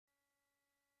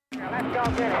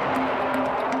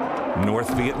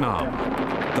North Vietnam,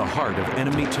 the heart of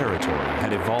enemy territory,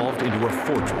 had evolved into a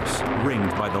fortress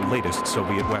ringed by the latest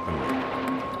Soviet weaponry.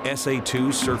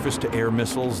 SA-2 surface-to-air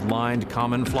missiles lined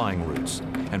common flying routes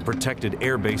and protected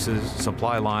air bases,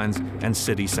 supply lines, and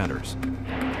city centers.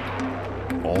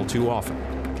 All too often,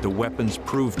 the weapons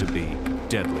proved to be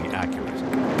deadly accurate.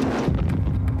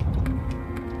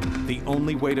 The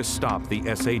only way to stop the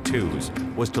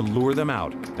SA-2s was to lure them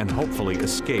out and hopefully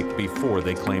escape before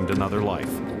they claimed another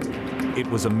life. It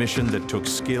was a mission that took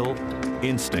skill,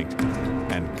 instinct,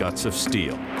 and guts of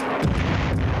steel.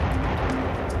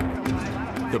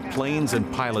 The planes and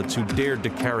pilots who dared to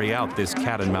carry out this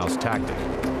cat-and-mouse tactic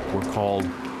were called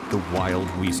the Wild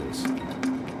Weasels.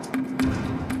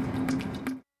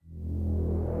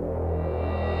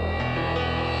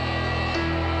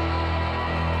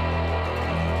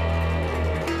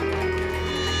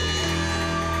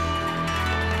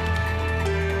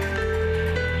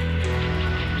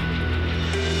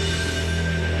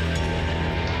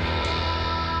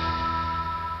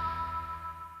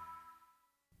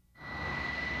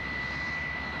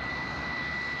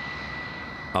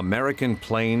 American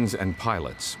planes and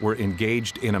pilots were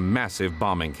engaged in a massive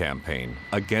bombing campaign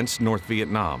against North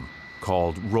Vietnam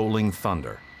called Rolling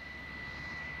Thunder.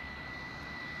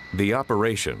 The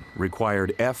operation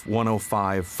required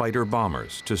F-105 fighter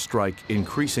bombers to strike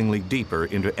increasingly deeper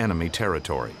into enemy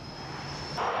territory.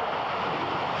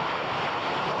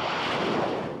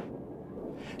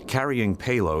 Carrying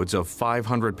payloads of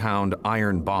 500-pound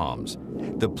iron bombs,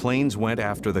 the planes went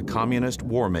after the communist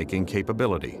war-making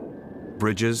capability.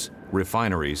 Bridges,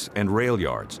 refineries, and rail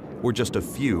yards were just a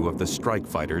few of the strike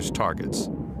fighters' targets.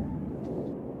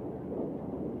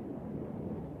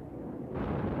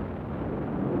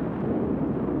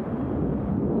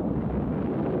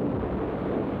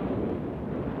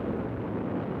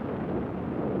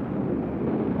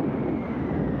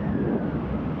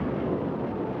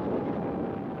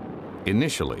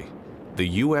 Initially, the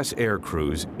U.S. air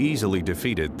crews easily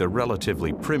defeated the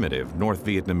relatively primitive North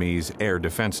Vietnamese air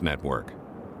defense network.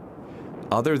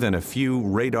 Other than a few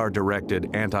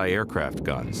radar-directed anti-aircraft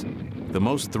guns, the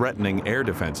most threatening air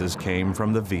defenses came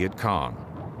from the Viet Cong.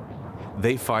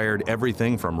 They fired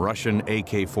everything from Russian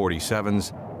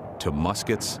AK-47s to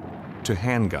muskets to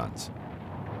handguns.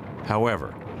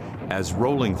 However, as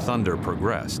Rolling Thunder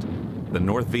progressed, the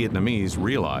North Vietnamese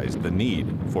realized the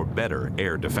need for better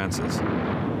air defenses.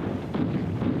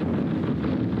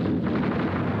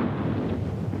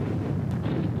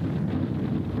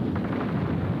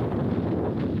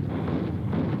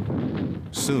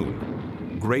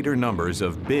 Soon, greater numbers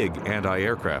of big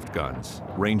anti-aircraft guns,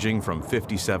 ranging from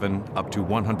 57 up to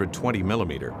 120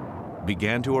 millimeter,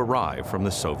 began to arrive from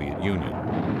the Soviet Union.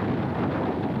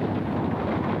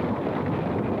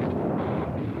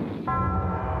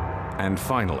 And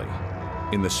finally,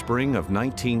 in the spring of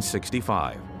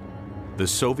 1965, the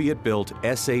Soviet-built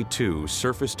SA-2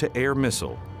 surface-to-air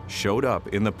missile showed up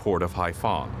in the port of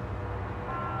Haiphong.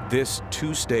 This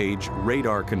two-stage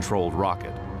radar-controlled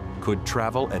rocket could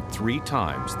travel at 3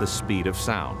 times the speed of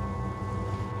sound.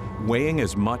 Weighing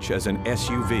as much as an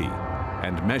SUV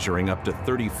and measuring up to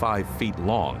 35 feet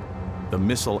long, the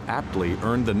missile aptly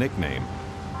earned the nickname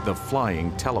the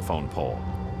Flying Telephone Pole.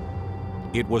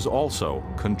 It was also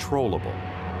controllable.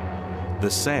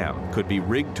 The SAM could be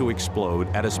rigged to explode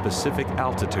at a specific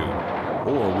altitude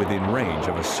or within range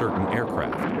of a certain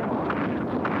aircraft.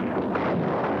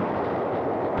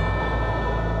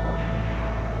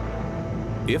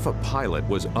 If a pilot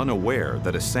was unaware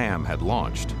that a SAM had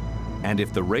launched, and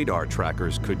if the radar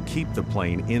trackers could keep the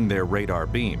plane in their radar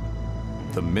beam,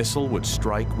 the missile would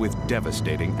strike with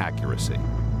devastating accuracy.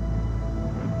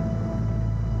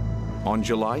 On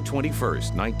July 21,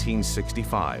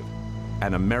 1965,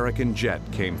 an American jet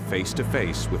came face to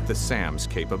face with the SAM's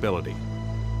capability.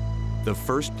 The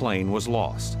first plane was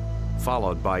lost,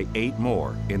 followed by 8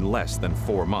 more in less than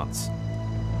 4 months.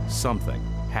 Something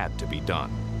had to be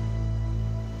done.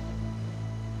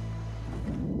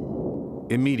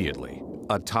 Immediately,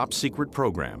 a top-secret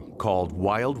program called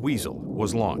Wild Weasel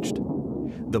was launched.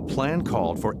 The plan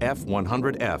called for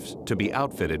F-100Fs to be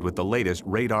outfitted with the latest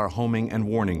radar homing and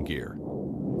warning gear.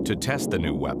 To test the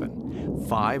new weapon,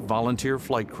 5 volunteer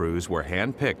flight crews were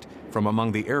hand-picked from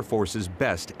among the Air Force's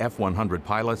best F-100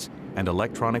 pilots and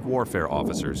electronic warfare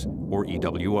officers, or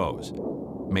EWOs.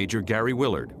 Major Gary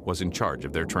Willard was in charge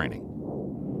of their training.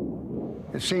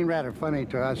 It seemed rather funny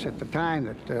to us at the time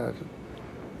that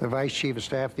the Vice Chief of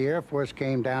Staff of the Air Force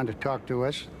came down to talk to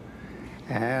us,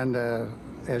 and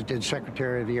as did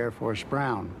Secretary of the Air Force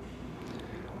Brown.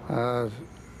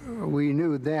 We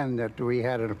knew then that we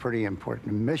had a pretty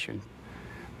important mission,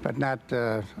 but not,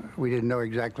 we didn't know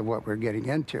exactly what we were getting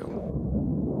into.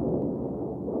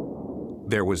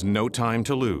 There was no time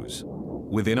to lose.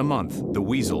 Within a month, the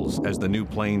Weasels, as the new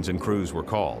planes and crews were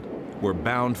called, were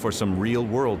bound for some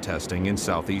real-world testing in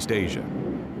Southeast Asia.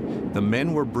 The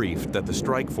men were briefed that the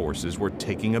strike forces were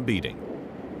taking a beating.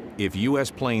 If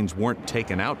U.S. planes weren't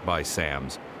taken out by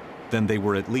SAMs, then they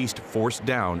were at least forced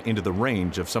down into the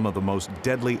range of some of the most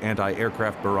deadly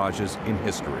anti-aircraft barrages in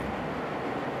history.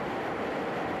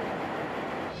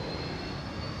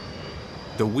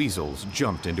 The Weasels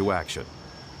jumped into action.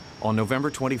 On November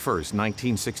 21,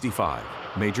 1965,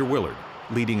 Major Willard,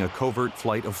 leading a covert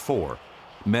flight of 4,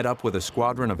 met up with a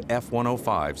squadron of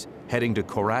F-105s heading to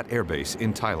Korat Air Base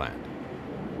in Thailand.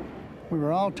 We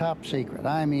were all top secret.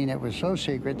 I mean, it was so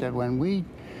secret that when we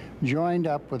joined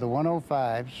up with the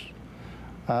 105s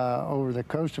over the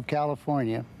coast of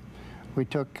California, we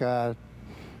took 20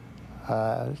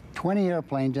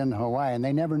 airplanes into Hawaii, and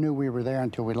they never knew we were there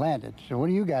until we landed. So what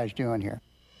are you guys doing here?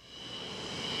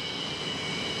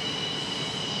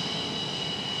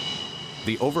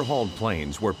 The overhauled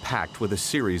planes were packed with a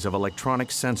series of electronic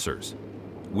sensors.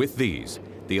 With these,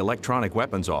 the electronic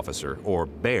weapons officer, or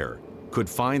BEAR, could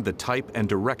find the type and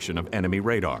direction of enemy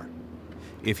radar.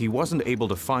 If he wasn't able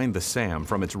to find the SAM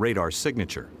from its radar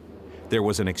signature, there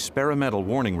was an experimental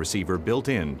warning receiver built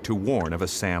in to warn of a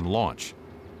SAM launch.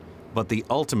 But the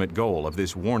ultimate goal of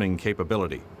this warning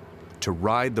capability, to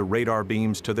ride the radar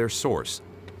beams to their source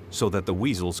so that the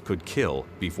Weasels could kill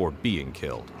before being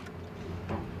killed.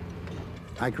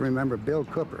 I can remember Bill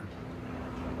Cooper,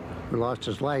 who lost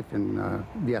his life in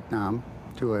Vietnam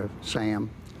to a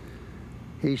SAM.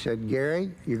 He said,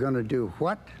 "Gary, you're going to do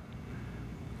what?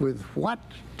 With what?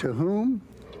 To whom?"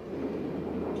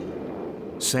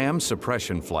 SAM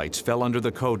suppression flights fell under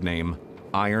the code name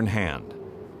Iron Hand.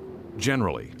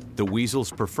 Generally, the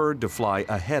Weasels preferred to fly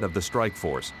ahead of the strike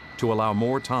force to allow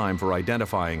more time for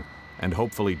identifying and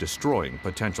hopefully destroying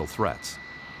potential threats.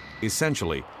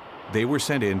 Essentially, they were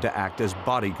sent in to act as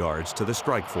bodyguards to the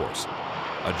strike force,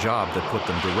 a job that put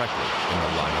them directly in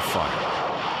the line of fire.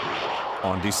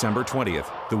 On December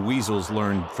 20th, the Weasels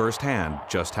learned firsthand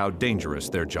just how dangerous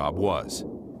their job was.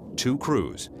 2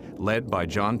 crews, led by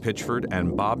John Pitchford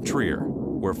and Bob Trier,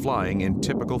 were flying in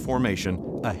typical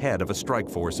formation ahead of a strike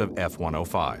force of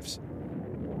F-105s.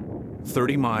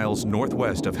 30 miles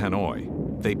northwest of Hanoi,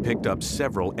 they picked up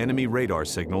several enemy radar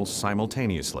signals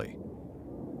simultaneously.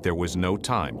 There was no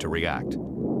time to react.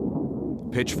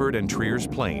 Pitchford and Trier's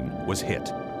plane was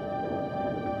hit.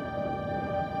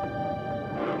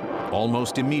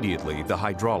 Almost immediately, the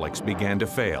hydraulics began to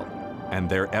fail, and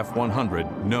their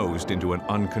F-100 nosed into an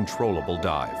uncontrollable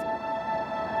dive.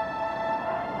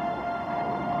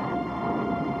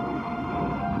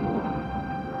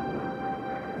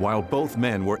 While both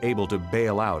men were able to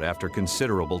bail out after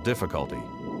considerable difficulty,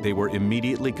 they were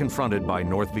immediately confronted by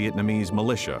North Vietnamese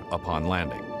militia upon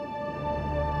landing.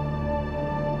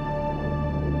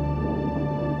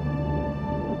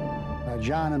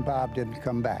 John and Bob didn't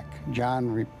come back.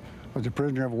 John was a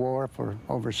prisoner of war for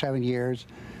over 7 years.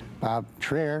 Bob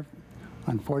Trier,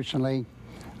 unfortunately,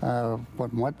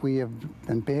 what we have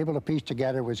been able to piece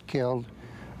together, was killed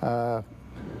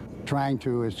trying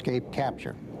to escape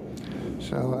capture.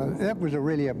 So that was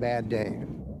really a bad day.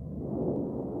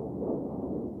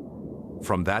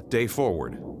 From that day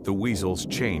forward, the Weasels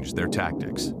changed their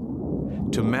tactics.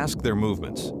 To mask their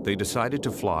movements, they decided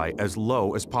to fly as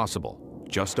low as possible,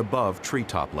 just above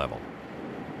treetop level.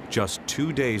 Just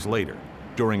 2 days later,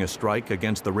 during a strike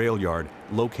against the rail yard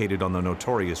located on the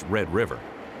notorious Red River,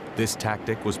 this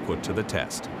tactic was put to the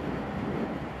test.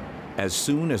 As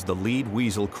soon as the lead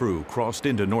Weasel crew crossed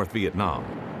into North Vietnam,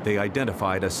 they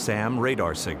identified a SAM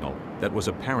radar signal that was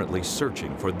apparently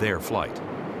searching for their flight.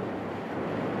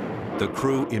 The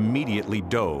crew immediately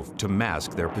dove to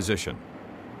mask their position.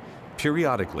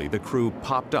 Periodically, the crew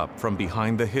popped up from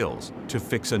behind the hills to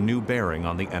fix a new bearing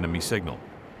on the enemy signal.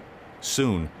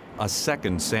 Soon, a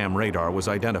second SAM radar was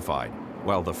identified,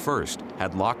 while the first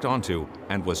had locked onto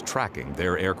and was tracking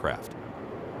their aircraft.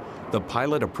 The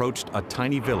pilot approached a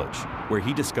tiny village where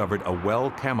he discovered a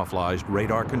well-camouflaged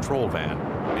radar control van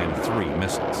and 3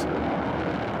 missiles.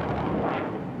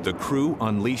 The crew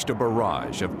unleashed a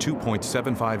barrage of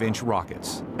 2.75-inch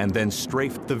rockets and then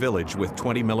strafed the village with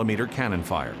 20-millimeter cannon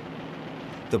fire.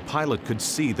 The pilot could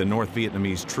see the North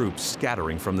Vietnamese troops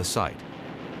scattering from the site.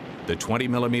 The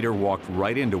 20-millimeter walked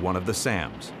right into one of the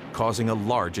SAMs, causing a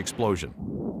large explosion.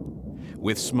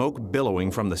 With smoke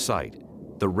billowing from the site,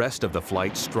 the rest of the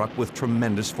flight struck with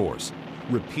tremendous force,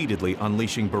 repeatedly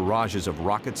unleashing barrages of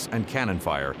rockets and cannon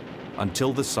fire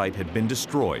until the site had been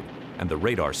destroyed and the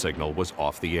radar signal was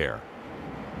off the air.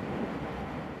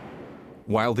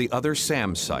 While the other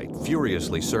SAM site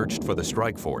furiously searched for the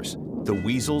strike force, the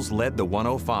Weasels led the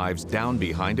 105s down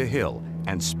behind a hill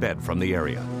and sped from the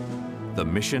area. The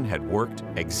mission had worked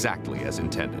exactly as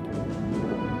intended.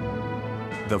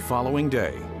 The following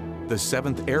day, the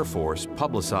 7th Air Force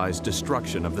publicized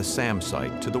destruction of the SAM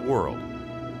site to the world,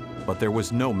 but there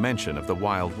was no mention of the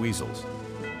wild weasels.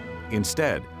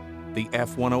 Instead, the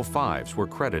F-105s were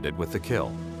credited with the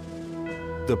kill.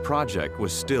 The project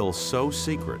was still so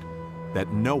secret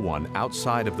that no one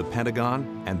outside of the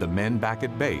Pentagon and the men back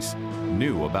at base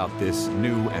knew about this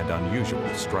new and unusual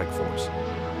strike force.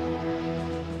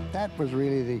 That was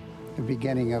really the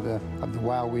beginning of the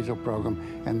Wild Weasel program,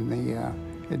 and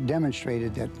it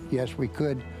demonstrated that, yes, we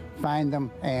could find them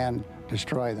and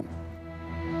destroy them.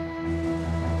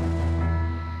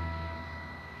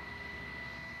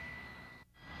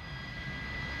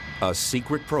 A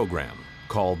secret program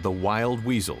called the Wild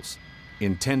Weasels,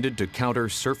 intended to counter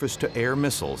surface-to-air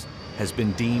missiles, has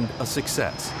been deemed a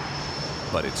success,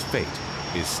 but its fate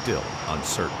is still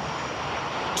uncertain.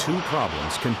 Two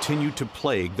problems continued to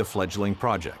plague the fledgling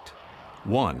project.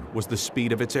 One was the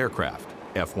speed of its aircraft,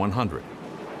 F-100.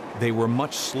 They were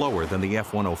much slower than the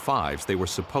F-105s they were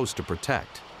supposed to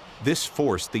protect. This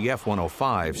forced the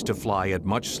F-105s to fly at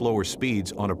much slower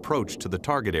speeds on approach to the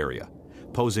target area,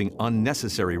 posing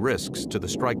unnecessary risks to the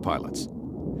strike pilots.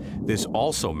 This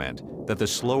also meant that the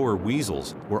slower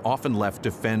Weasels were often left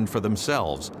to fend for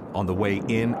themselves on the way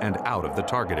in and out of the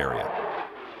target area.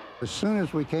 As soon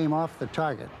as we came off the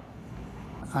target,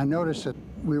 I noticed that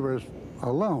we were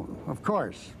alone, of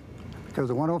course, because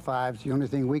the 105s, the only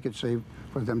thing we could see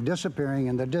was them disappearing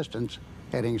in the distance,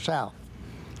 heading south.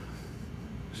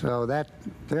 So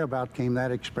thereabout came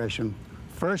that expression,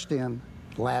 first in,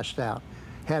 last out.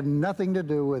 Had nothing to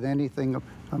do with anything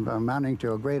amounting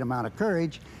to a great amount of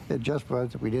courage. It just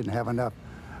was that we didn't have enough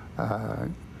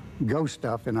ghost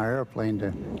stuff in our airplane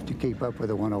to keep up with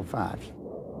the 105s.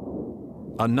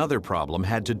 Another problem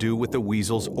had to do with the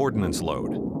Weasels' ordnance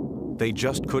load. They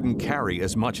just couldn't carry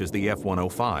as much as the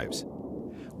F-105s.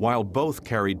 While both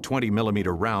carried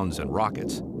 20mm rounds and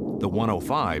rockets, the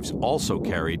 105s also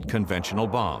carried conventional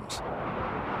bombs.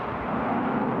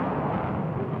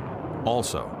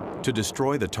 Also, to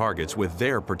destroy the targets with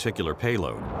their particular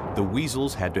payload, the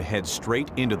Weasels had to head straight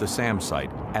into the SAM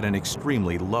site at an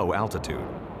extremely low altitude.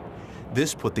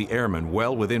 This put the airmen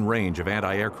well within range of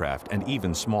anti-aircraft and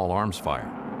even small arms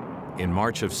fire. In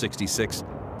March of '66,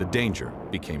 the danger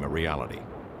became a reality.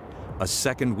 A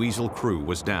second Weasel crew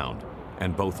was downed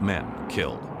and both men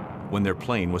killed when their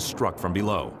plane was struck from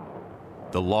below.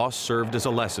 The loss served as a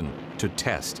lesson to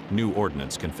test new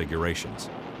ordnance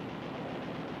configurations.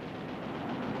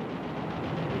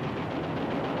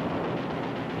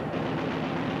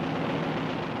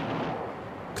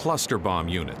 Cluster bomb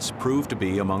units proved to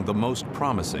be among the most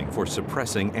promising for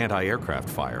suppressing anti-aircraft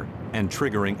fire and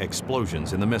triggering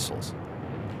explosions in the missiles.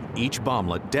 Each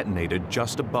bomblet detonated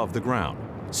just above the ground,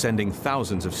 sending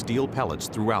thousands of steel pellets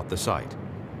throughout the site.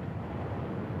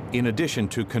 In addition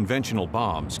to conventional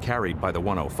bombs carried by the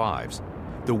 105s,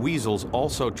 the Weasels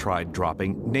also tried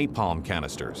dropping napalm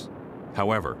canisters.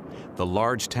 However, the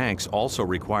large tanks also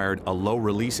required a low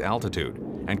release altitude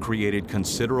and created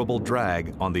considerable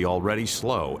drag on the already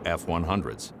slow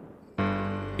F-100s.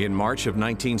 In March of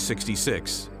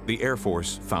 1966, the Air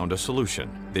Force found a solution.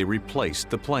 They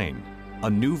replaced the plane. A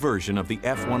new version of the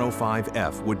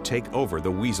F-105F would take over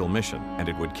the Weasel mission, and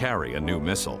it would carry a new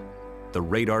missile, the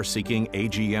radar-seeking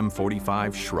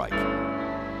AGM-45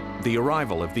 Shrike. The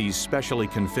arrival of these specially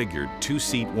configured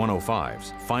two-seat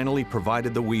 105s finally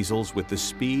provided the Weasels with the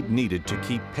speed needed to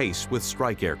keep pace with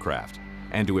strike aircraft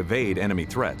and to evade enemy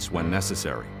threats when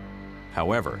necessary.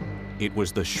 However, it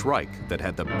was the Shrike that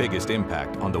had the biggest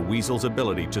impact on the Weasels'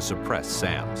 ability to suppress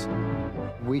SAMs.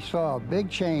 We saw a big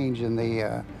change in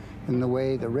the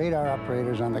way the radar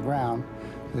operators on the ground,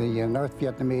 the North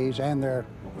Vietnamese and their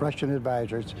Russian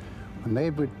advisors,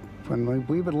 when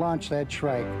we would launch that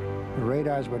Shrike, the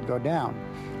radars would go down.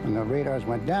 When the radars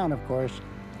went down, of course,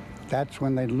 that's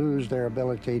when they'd lose their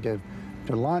ability to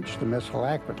launch the missile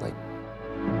accurately.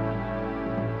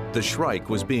 The Shrike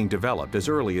was being developed as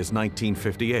early as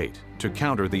 1958 to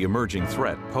counter the emerging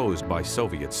threat posed by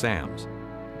Soviet SAMs.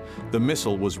 The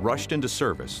missile was rushed into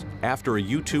service after a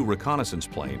U-2 reconnaissance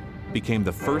plane became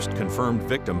the first confirmed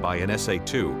victim by an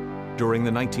SA-2 during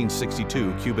the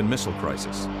 1962 Cuban Missile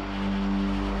Crisis.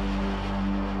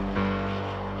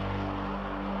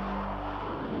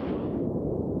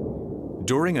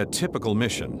 During a typical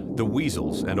mission, the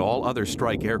Weasels and all other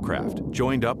strike aircraft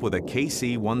joined up with a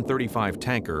KC-135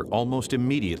 tanker almost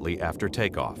immediately after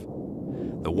takeoff.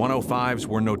 The 105s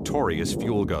were notorious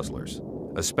fuel guzzlers.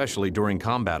 especially during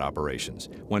combat operations,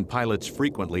 when pilots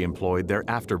frequently employed their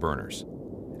afterburners.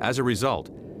 As a result,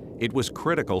 it was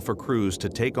critical for crews to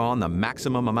take on the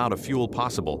maximum amount of fuel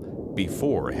possible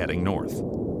before heading north.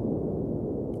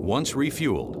 Once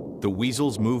refueled, the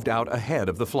Weasels moved out ahead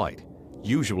of the flight,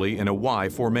 usually in a Y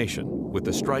formation, with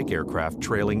the strike aircraft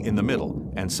trailing in the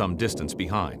middle and some distance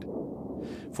behind.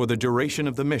 For the duration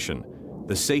of the mission,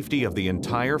 the safety of the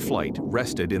entire flight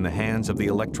rested in the hands of the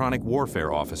electronic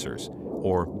warfare officers,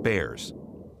 or bears.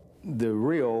 The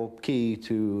real key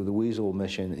to the Weasel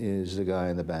mission is the guy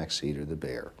in the back seat, or the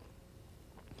bear.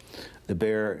 The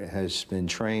bear has been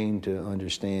trained to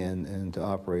understand and to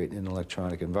operate in an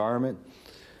electronic environment.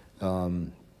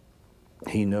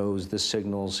 He knows the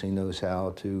signals, he knows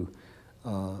how to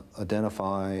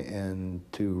identify and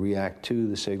to react to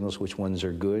the signals, which ones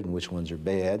are good and which ones are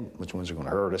bad, which ones are going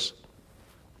to hurt us.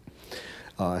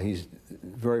 He's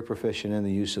very proficient in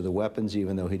the use of the weapons,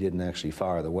 even though he didn't actually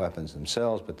fire the weapons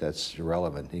themselves, but that's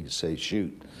irrelevant. He could say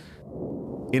shoot.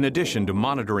 In addition to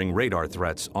monitoring radar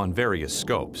threats on various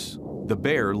scopes, the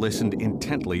bear listened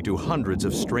intently to hundreds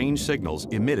of strange signals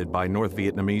emitted by North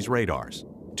Vietnamese radars.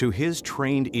 To his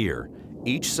trained ear,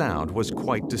 each sound was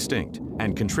quite distinct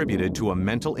and contributed to a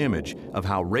mental image of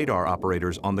how radar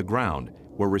operators on the ground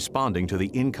were responding to the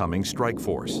incoming strike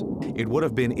force. It would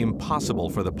have been impossible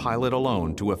for the pilot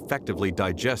alone to effectively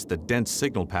digest the dense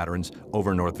signal patterns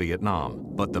over North Vietnam,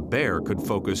 but the bear could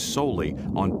focus solely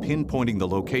on pinpointing the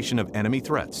location of enemy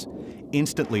threats,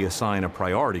 instantly assign a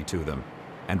priority to them,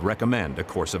 and recommend a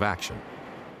course of action.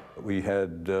 We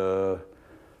had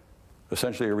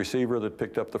essentially a receiver that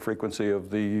picked up the frequency of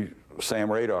the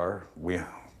SAM radar. We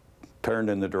turned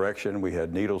in the direction. We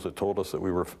had needles that told us that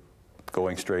we were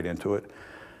going straight into it.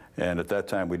 And at that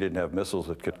time, we didn't have missiles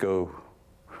that could go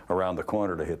around the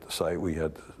corner to hit the site. We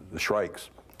had the Shrikes,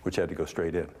 which had to go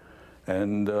straight in.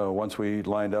 And once we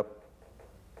lined up,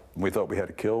 we thought we had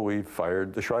a kill, we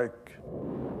fired the Shrike.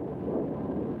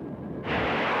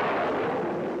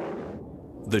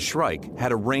 The Shrike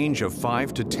had a range of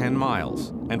 5 to 10 miles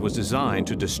and was designed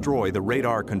to destroy the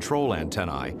radar control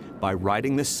antennae by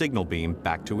riding the signal beam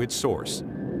back to its source.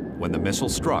 When the missile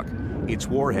struck, its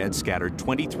warhead scattered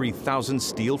 23,000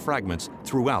 steel fragments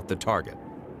throughout the target.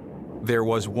 There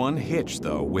was one hitch,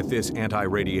 though, with this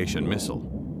anti-radiation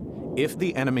missile. If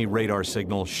the enemy radar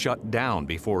signal shut down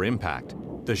before impact,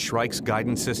 the Shrike's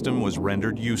guidance system was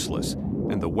rendered useless,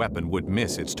 and the weapon would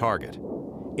miss its target.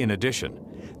 In addition,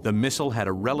 the missile had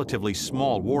a relatively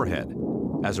small warhead.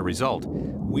 As a result,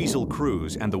 Weasel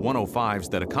crews and the 105s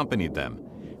that accompanied them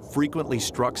frequently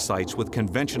struck sites with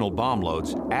conventional bomb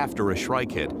loads after a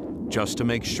Shrike hit, just to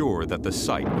make sure that the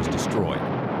site was destroyed.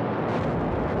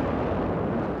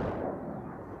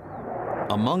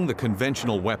 Among the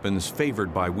conventional weapons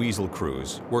favored by Weasel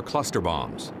crews were cluster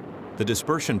bombs. The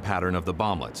dispersion pattern of the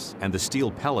bomblets and the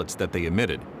steel pellets that they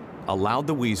emitted allowed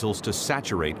the Weasels to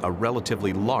saturate a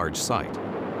relatively large site.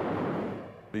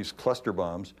 These cluster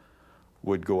bombs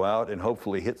would go out and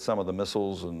hopefully hit some of the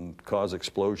missiles and cause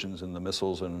explosions in the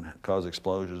missiles and cause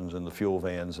explosions in the fuel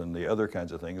vans and the other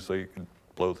kinds of things, so you could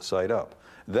blow the site up.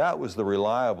 That was the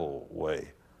reliable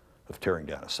way of tearing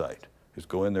down a site, is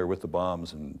go in there with the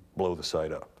bombs and blow the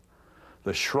site up.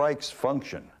 The Shrike's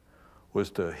function was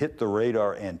to hit the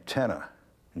radar antenna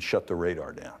and shut the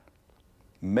radar down.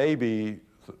 Maybe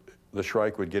the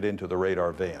Shrike would get into the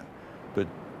radar van, but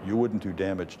you wouldn't do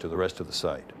damage to the rest of the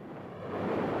site.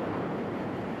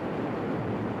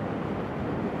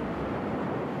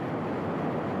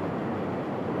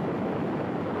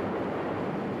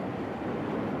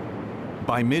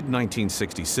 By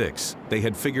mid-1966, they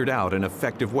had figured out an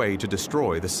effective way to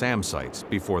destroy the SAM sites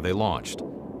before they launched.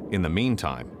 In the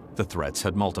meantime, the threats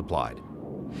had multiplied.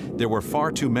 There were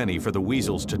far too many for the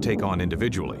Weasels to take on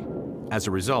individually. As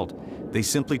a result, they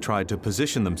simply tried to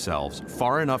position themselves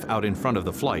far enough out in front of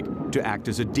the flight to act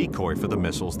as a decoy for the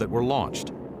missiles that were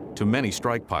launched. To many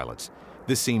strike pilots,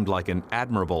 this seemed like an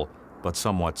admirable but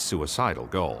somewhat suicidal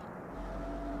goal.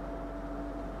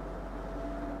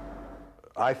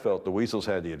 I felt the Weasels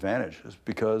had the advantage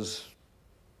because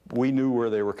we knew where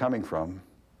they were coming from,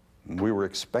 and we were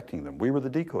expecting them. We were the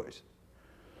decoys.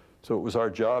 So it was our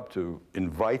job to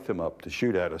invite them up to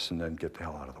shoot at us and then get the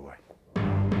hell out of the way.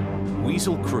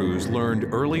 Weasel crews learned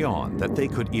early on that they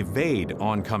could evade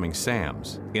oncoming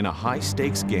SAMs in a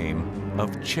high-stakes game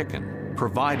of chicken,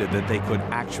 provided that they could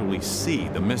actually see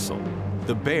the missile.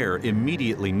 The bear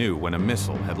immediately knew when a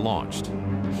missile had launched.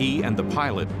 He and the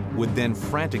pilot would then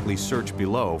frantically search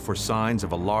below for signs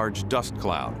of a large dust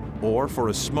cloud or for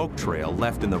a smoke trail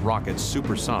left in the rocket's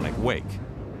supersonic wake.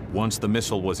 Once the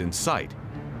missile was in sight,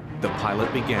 the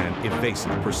pilot began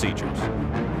evasive procedures.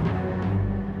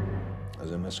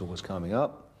 missile was coming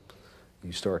up,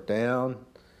 you start down,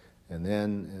 and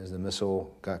then as the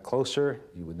missile got closer,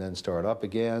 you would then start up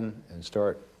again and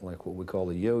start like what we call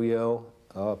the yo-yo,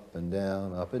 up and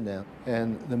down, up and down.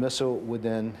 And the missile would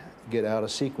then get out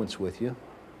of sequence with you,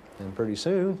 and pretty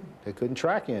soon they couldn't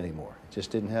track you anymore. It just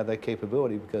didn't have that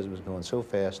capability because it was going so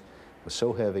fast, was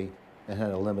so heavy, and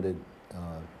had a limited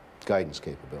guidance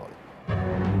capability.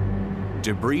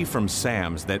 Debris from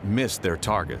SAMs that missed their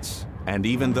targets, and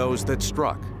even those that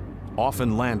struck,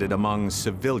 often landed among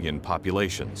civilian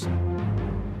populations.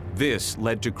 This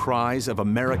led to cries of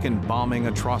American bombing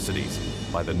atrocities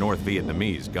by the North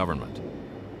Vietnamese government.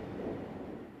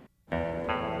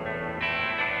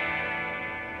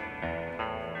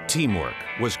 Teamwork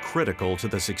was critical to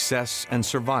the success and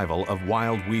survival of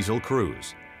Wild Weasel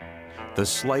crews. The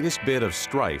slightest bit of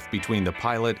strife between the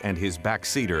pilot and his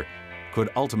backseater could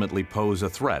ultimately pose a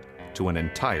threat to an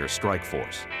entire strike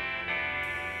force.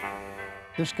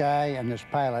 This guy and this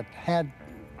pilot had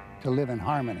to live in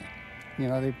harmony. You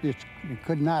know, they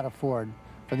could not afford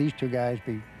for these two guys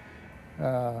to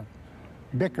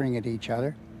be bickering at each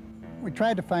other. We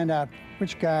tried to find out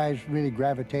which guys really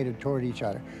gravitated toward each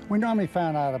other. We normally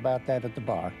found out about that at the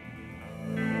bar.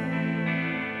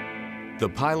 The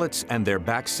pilots and their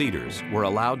backseaters were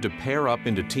allowed to pair up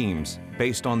into teams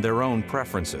based on their own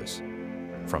preferences.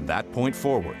 From that point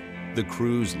forward, the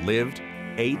crews lived,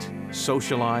 ate,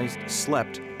 socialized,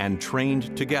 slept, and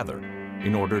trained together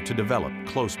in order to develop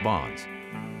close bonds.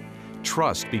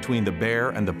 Trust between the bear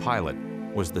and the pilot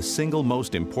was the single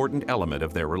most important element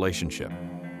of their relationship.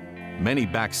 Many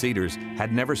backseaters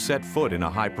had never set foot in a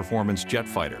high-performance jet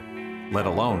fighter, let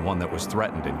alone one that was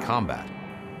threatened in combat.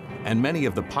 And many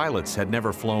of the pilots had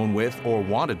never flown with or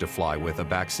wanted to fly with a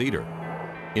backseater.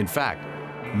 In fact,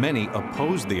 many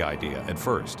opposed the idea at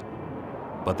first,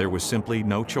 but there was simply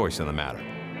no choice in the matter.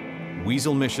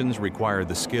 Weasel missions required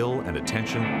the skill and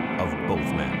attention of both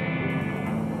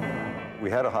men. We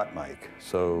had a hot mic,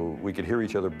 so we could hear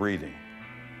each other breathing.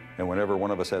 And whenever one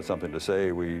of us had something to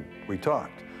say, we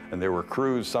talked. And there were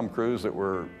crews, some crews that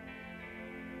were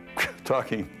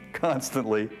talking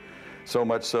constantly, so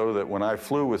much so that when I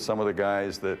flew with some of the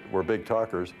guys that were big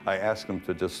talkers, I asked them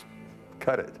to just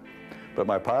cut it. But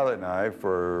my pilot and I,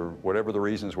 for whatever the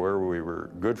reasons were, we were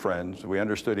good friends, we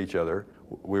understood each other,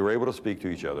 we were able to speak to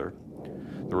each other.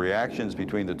 The reactions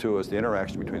between the two of us, the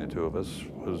interaction between the two of us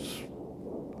was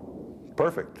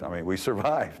perfect. I mean, we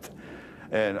survived.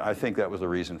 And I think that was the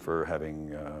reason for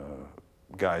having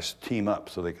guys team up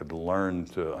so they could learn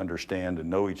to understand and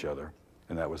know each other.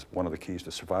 And that was one of the keys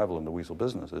to survival in the Weasel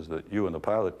business, is that you and the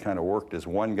pilot kind of worked as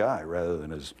one guy rather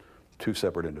than as two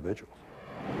separate individuals.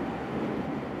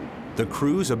 The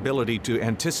crew's ability to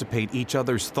anticipate each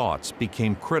other's thoughts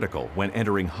became critical when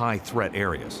entering high-threat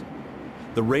areas.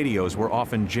 The radios were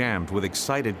often jammed with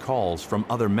excited calls from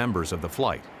other members of the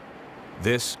flight.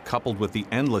 This, coupled with the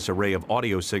endless array of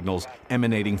audio signals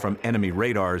emanating from enemy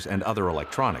radars and other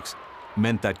electronics,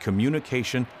 meant that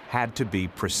communication had to be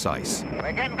precise.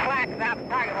 We're getting flags out the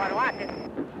target one. Watch it.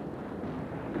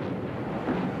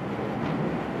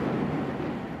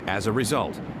 As a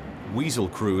result, Weasel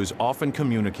crews often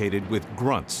communicated with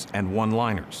grunts and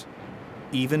one-liners.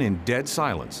 Even in dead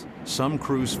silence, some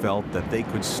crews felt that they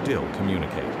could still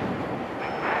communicate.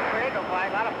 Eagle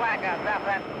flag, a lot of flag out south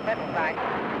that middle side.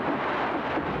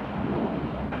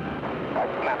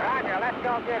 Roger, let's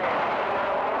go get it.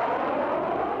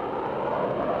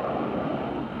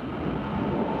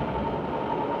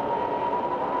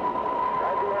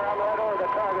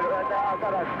 I've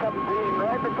got a 17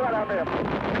 right in front of him.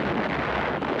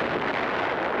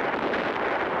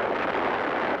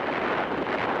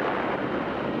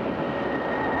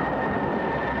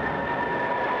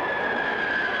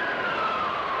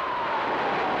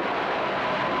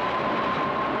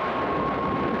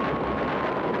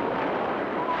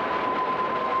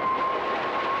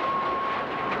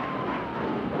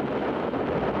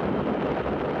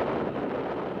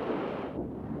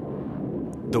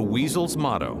 The Weasel's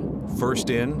motto, first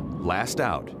in, last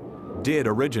out, did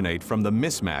originate from the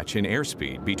mismatch in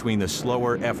airspeed between the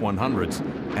slower F-100s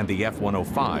and the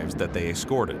F-105s that they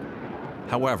escorted.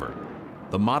 However,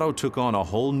 the motto took on a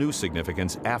whole new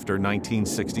significance after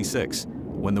 1966,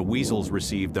 when the Weasels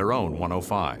received their own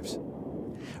 105s.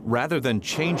 Rather than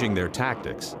changing their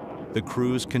tactics, the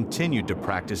crews continued to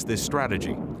practice this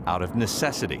strategy out of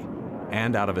necessity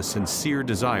and out of a sincere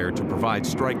desire to provide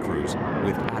strike crews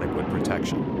with adequate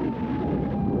protection.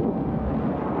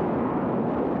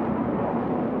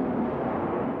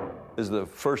 As the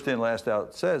first in, last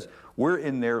out says, we're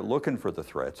in there looking for the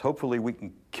threats. Hopefully we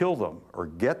can kill them or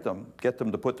get them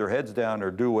to put their heads down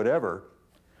or do whatever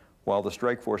while the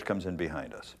strike force comes in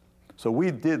behind us. So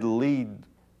we did lead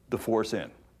the force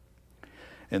in.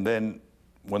 And then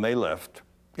when they left,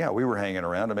 yeah, we were hanging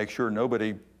around to make sure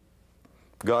nobody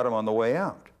got them on the way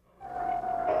out.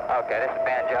 Okay, this is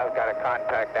Banjo. Got a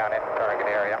contact down in the target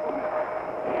area.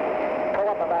 Pull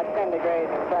up about 10 degrees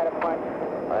and try to punch.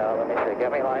 Well, let me see.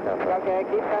 Get me lined up. Okay,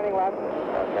 keep turning left.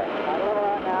 Okay. I level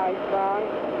out now. He's strong.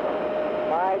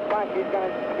 My punch, he's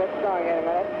going to get strong in a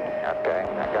minute. Okay,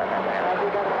 I got that man. Has he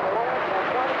got another one?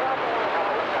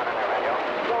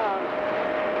 Strong.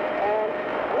 And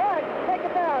launch. Take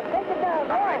it down. Take it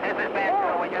down. All right, this is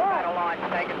Banjo. We just got a launch.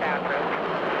 Take it down, Bruce.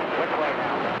 Which way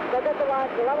now? So get the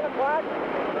launch. 11 o'clock.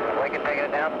 We can take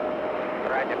it down.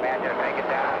 Roger, Banjo. Take it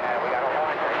down. We got a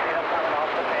launch. I see them coming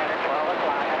off the band at 12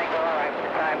 o'clock. I think we're all right for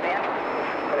the time being.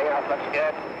 Everything else looks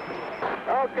good.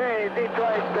 Okay,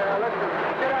 Detroit, let's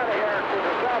get out of here to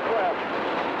the southwest.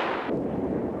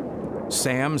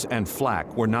 SAMs and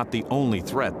flak were not the only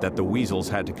threat that the Weasels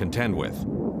had to contend with.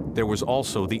 There was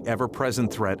also the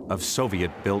ever-present threat of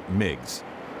Soviet-built MiGs.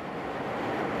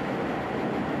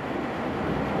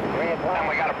 And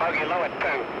we got a bogey low at 2.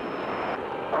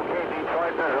 Okay,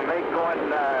 Detroit, there's a MiG going,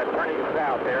 turning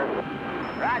south here.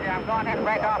 Roger, I'm going in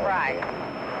break off right.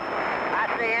 I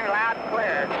see him loud and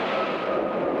clear.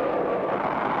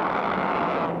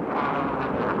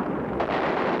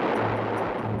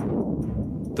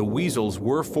 The Weasels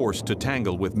were forced to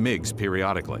tangle with MiGs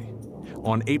periodically.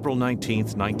 On April 19,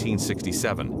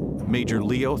 1967, Major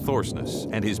Leo Thorsness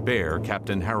and his bear,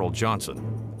 Captain Harold Johnson,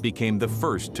 became the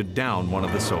first to down one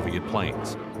of the Soviet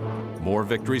planes. More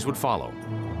victories would follow,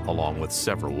 along with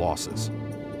several losses.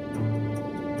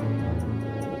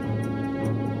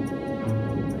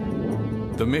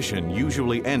 The mission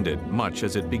usually ended much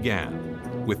as it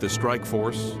began, with the strike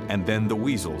force and then the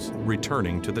Weasels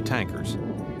returning to the tankers.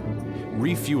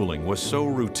 Refueling was so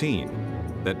routine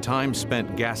that time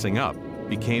spent gassing up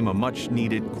became a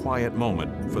much-needed quiet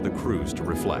moment for the crews to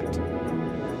reflect.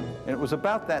 And it was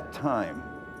about that time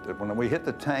that when we hit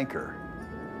the tanker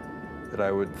that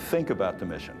I would think about the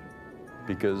mission,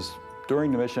 because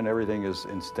during the mission everything is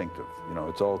instinctive. You know,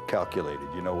 it's all calculated.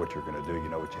 You know what you're going to do. You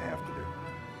know what you have to do.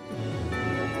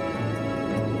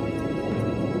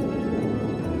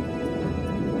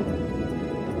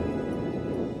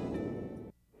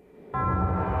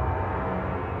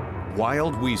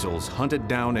 Wild Weasels hunted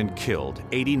down and killed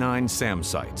 89 SAM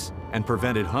sites and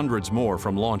prevented hundreds more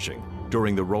from launching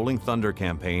during the Rolling Thunder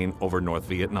campaign over North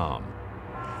Vietnam.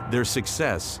 Their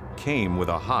success came with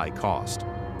a high cost.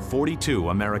 42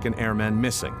 American airmen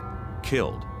missing,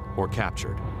 killed, or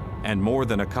captured, and more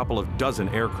than a couple of dozen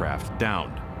aircraft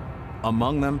downed.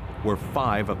 Among them were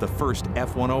 5 of the first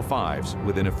F-105s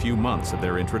within a few months of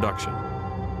their introduction.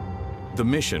 The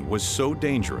mission was so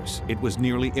dangerous, it was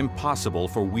nearly impossible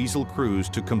for Weasel crews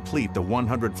to complete the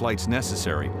 100 flights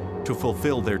necessary to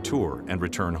fulfill their tour and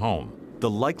return home. The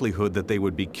likelihood that they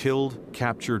would be killed,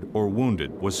 captured, or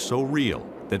wounded was so real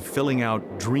that filling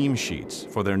out dream sheets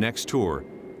for their next tour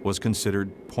was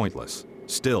considered pointless.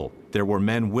 Still, there were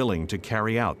men willing to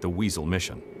carry out the Weasel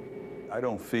mission. I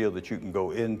don't feel that you can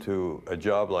go into a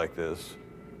job like this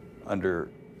under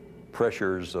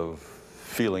pressures of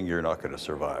feeling you're not going to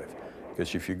survive.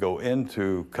 Because if you go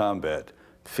into combat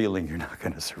feeling you're not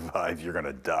going to survive, you're going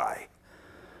to die.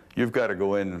 You've got to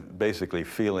go in basically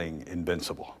feeling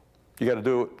invincible. You got to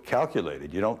do it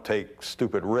calculated. You don't take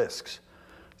stupid risks,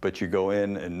 but you go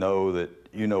in and know that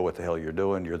you know what the hell you're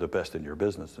doing, you're the best in your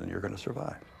business, and you're going to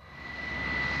survive.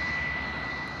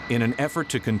 In an effort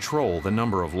to control the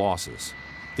number of losses,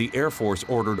 the Air Force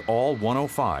ordered all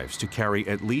 105s to carry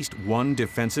at least 1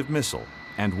 defensive missile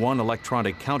and 1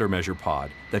 electronic countermeasure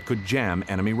pod that could jam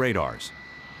enemy radars.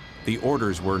 The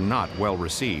orders were not well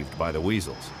received by the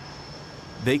Weasels.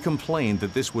 They complained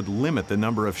that this would limit the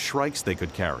number of Shrikes they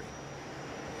could carry.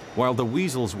 While the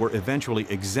Weasels were eventually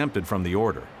exempted from the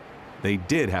order, they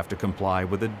did have to comply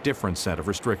with a different set of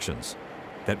restrictions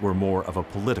that were more of a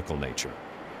political nature.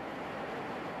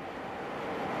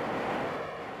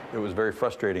 It was very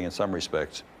frustrating in some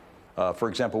respects. For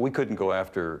example, we couldn't go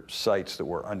after sites that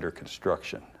were under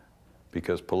construction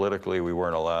because politically we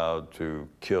weren't allowed to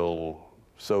kill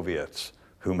Soviets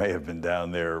who may have been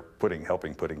down there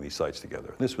helping putting these sites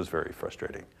together. This was very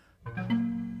frustrating.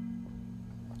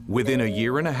 Within a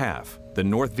year and a half, the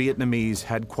North Vietnamese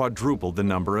had quadrupled the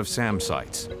number of SAM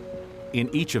sites.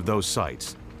 In each of those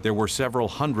sites, there were several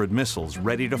hundred missiles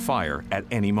ready to fire at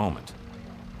any moment.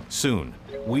 Soon,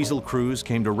 Weasel crews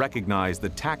came to recognize the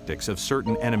tactics of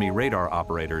certain enemy radar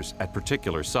operators at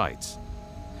particular sites.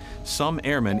 Some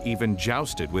airmen even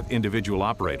jousted with individual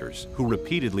operators who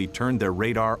repeatedly turned their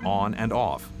radar on and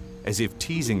off, as if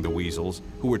teasing the Weasels,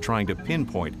 who were trying to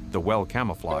pinpoint the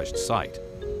well-camouflaged site.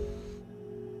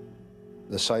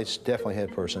 The sites definitely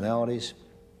had personalities.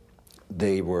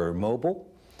 They were mobile.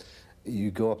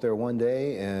 You go up there one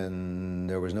day and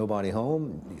there was nobody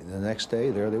home. The next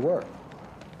day, there they were.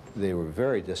 They were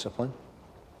very disciplined.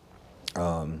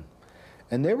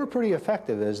 And they were pretty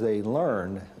effective as they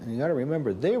learned. And you got to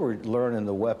remember, they were learning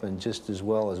the weapon just as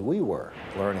well as we were,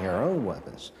 learning our own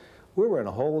weapons. We were in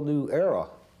a whole new era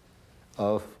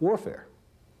of warfare.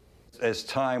 As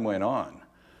time went on,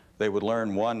 they would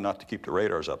learn, one, not to keep the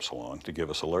radars up so long to give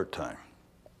us alert time.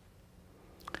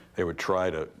 They would try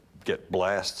to get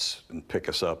blasts and pick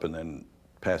us up and then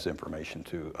pass information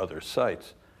to other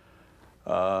sites.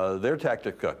 Their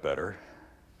tactics got better,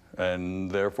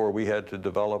 and therefore we had to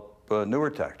develop newer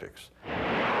tactics.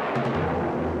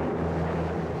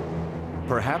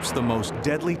 Perhaps the most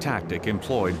deadly tactic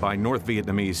employed by North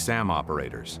Vietnamese SAM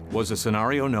operators was a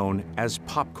scenario known as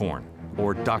popcorn,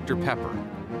 or Dr. Pepper.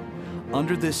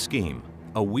 Under this scheme,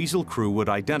 a Weasel crew would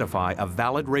identify a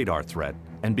valid radar threat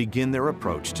and begin their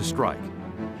approach to strike,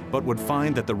 but would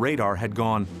find that the radar had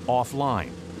gone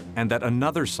offline and that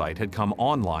another site had come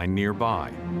online nearby.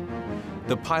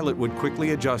 The pilot would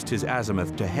quickly adjust his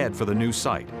azimuth to head for the new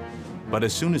site, but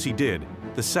as soon as he did,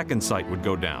 the second site would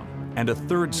go down, and a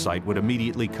third site would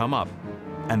immediately come up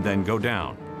and then go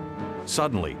down.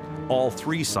 Suddenly, all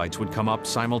three sites would come up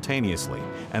simultaneously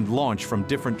and launch from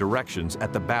different directions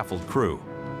at the baffled crew.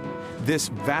 This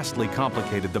vastly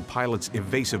complicated the pilot's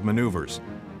evasive maneuvers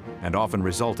and often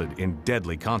resulted in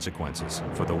deadly consequences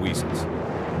for the Weasels.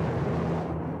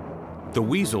 The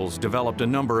Weasels developed a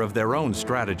number of their own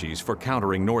strategies for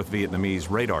countering North Vietnamese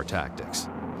radar tactics.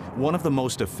 One of the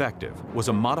most effective was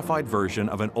a modified version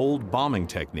of an old bombing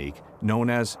technique known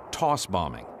as toss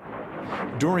bombing.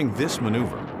 During this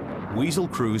maneuver, Weasel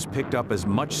crews picked up as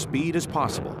much speed as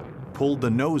possible, pulled the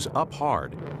nose up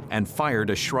hard, and fired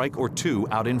a Shrike or two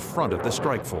out in front of the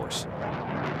strike force.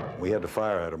 We had to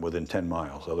fire at them within 10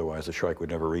 miles, otherwise the Shrike would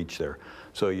never reach there.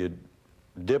 So you'd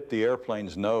dip the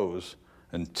airplane's nose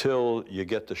until you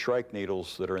get the Shrike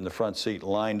needles that are in the front seat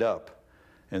lined up,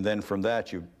 and then from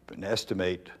that you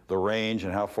estimate the range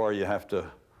and how far you have to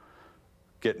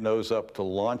get nose up to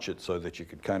launch it so that you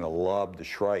could kind of lob the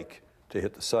Shrike to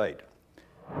hit the site.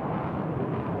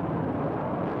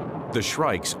 The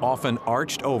Shrikes often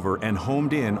arched over and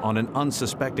homed in on an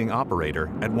unsuspecting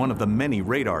operator at one of the many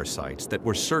radar sites that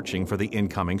were searching for the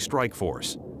incoming strike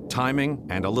force. Timing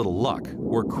and a little luck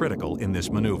were critical in this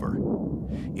maneuver.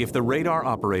 If the radar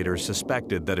operators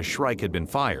suspected that a Shrike had been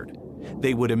fired,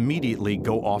 they would immediately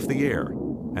go off the air,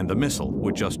 and the missile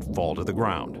would just fall to the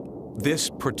ground. This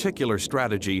particular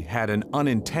strategy had an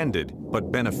unintended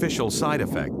but beneficial side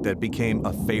effect that became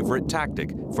a favorite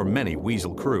tactic for many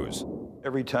Weasel crews.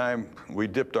 Every time we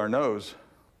dipped our nose,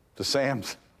 the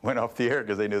SAMs went off the air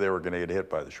because they knew they were going to get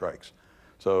hit by the Shrikes.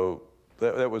 So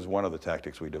that was one of the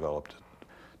tactics we developed,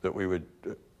 that we would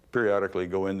periodically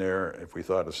go in there if we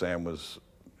thought a SAM was,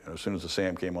 as soon as the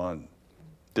SAM came on,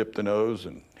 dip the nose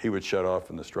and he would shut off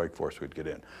and the strike force would get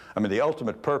in. I mean, the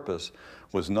ultimate purpose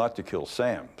was not to kill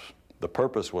SAMs. The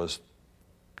purpose was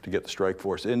to get the strike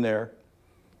force in there,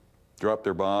 drop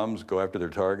their bombs, go after their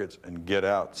targets, and get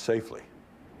out safely.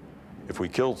 If we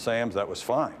killed SAMs, that was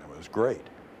fine, it was great.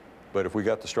 But if we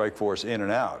got the strike force in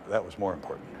and out, that was more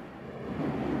important.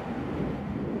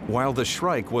 While the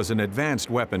Shrike was an advanced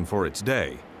weapon for its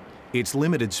day, its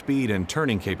limited speed and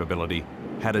turning capability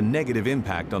had a negative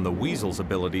impact on the Weasel's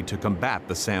ability to combat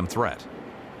the SAM threat.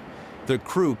 The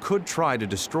crew could try to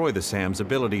destroy the SAM's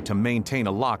ability to maintain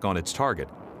a lock on its target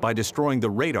by destroying the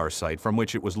radar site from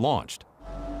which it was launched,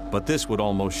 but this would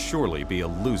almost surely be a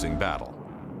losing battle.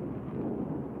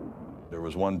 There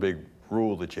was one big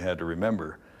rule that you had to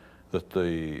remember, that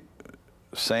the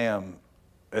SAM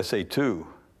SA-2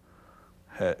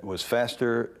 was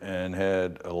faster and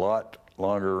had a lot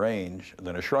longer range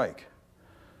than a Shrike.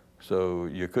 So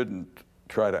you couldn't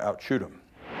try to outshoot them.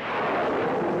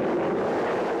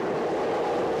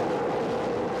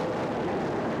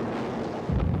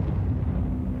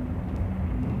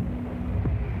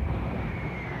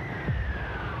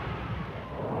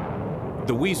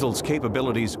 The Weasel's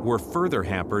capabilities were further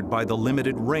hampered by the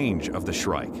limited range of the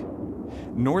Shrike.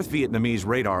 North Vietnamese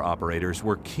radar operators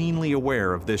were keenly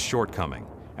aware of this shortcoming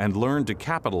and learned to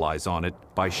capitalize on it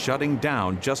by shutting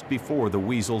down just before the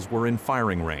Weasels were in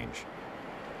firing range.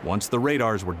 Once the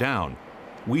radars were down,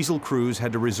 Weasel crews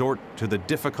had to resort to the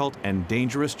difficult and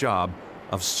dangerous job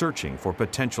of searching for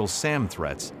potential SAM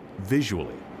threats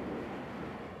visually.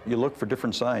 You look for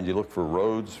different signs. You look for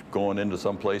roads going into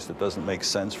some place that doesn't make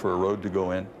sense for a road to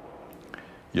go in.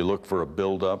 You look for a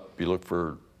buildup. You look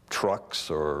for trucks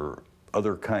or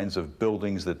other kinds of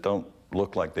buildings that don't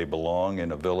look like they belong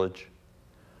in a village.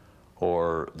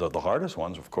 Or the hardest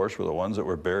ones, of course, were the ones that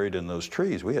were buried in those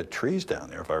trees. We had trees down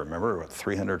there, if I remember, about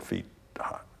 300 feet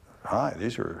high.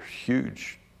 These were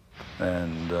huge.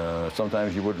 And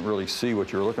sometimes you wouldn't really see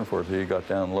what you were looking for until you got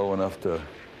down low enough to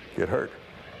get hurt.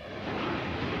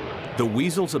 The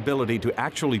Weasels' ability to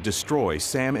actually destroy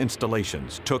SAM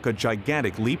installations took a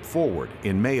gigantic leap forward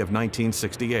in May of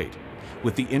 1968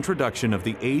 with the introduction of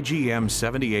the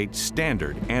AGM-78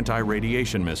 Standard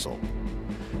anti-radiation missile.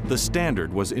 The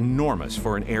Standard was enormous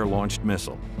for an air-launched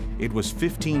missile. It was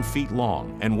 15 feet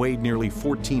long and weighed nearly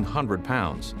 1,400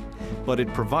 pounds. But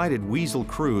it provided Weasel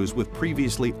crews with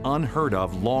previously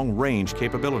unheard-of long-range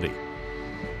capability.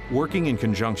 Working in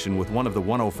conjunction with one of the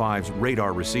 105's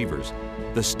radar receivers,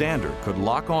 the Standard could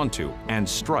lock onto and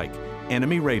strike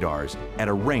enemy radars at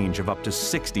a range of up to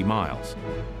 60 miles.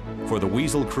 For the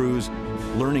Weasel crews,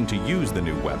 learning to use the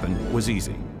new weapon was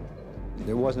easy.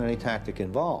 There wasn't any tactic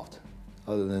involved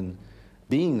other than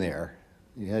being there.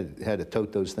 You had to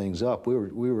tote those things up. We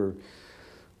were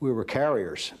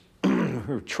carriers.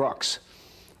 We were trucks.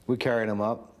 We carried them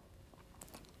up,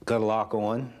 got a lock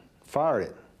on, fired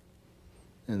it,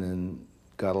 and then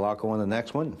got a lock on the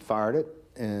next one, fired it,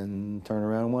 and turned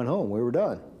around and went home. We were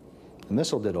done. The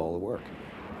missile did all the work.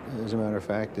 As a matter of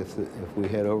fact, if we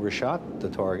had overshot the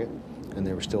target and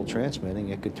they were still transmitting,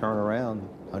 it could turn around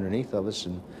underneath of us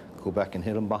and go back and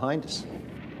hit them behind us.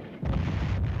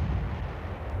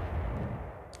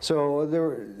 So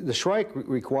the strike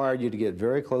required you to get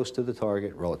very close to the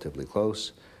target, relatively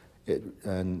close.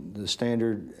 And the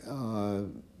Standard,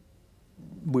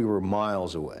 we were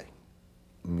miles away.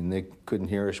 I mean, they couldn't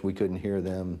hear us, we couldn't hear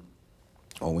them.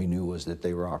 All we knew was that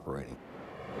they were operating.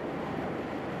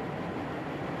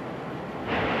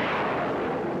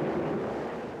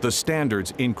 The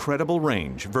Standard's incredible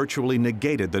range virtually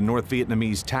negated the North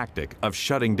Vietnamese tactic of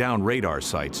shutting down radar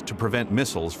sites to prevent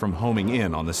missiles from homing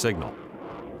in on the signal.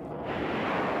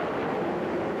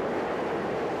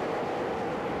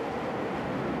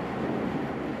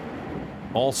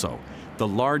 Also, the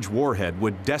large warhead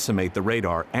would decimate the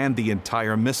radar and the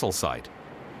entire missile site.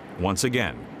 Once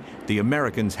again, the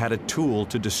Americans had a tool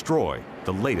to destroy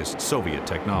the latest Soviet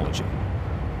technology.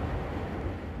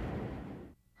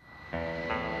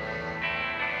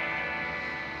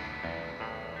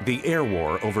 The air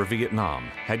war over Vietnam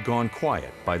had gone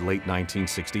quiet by late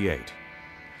 1968.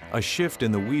 A shift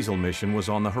in the Weasel mission was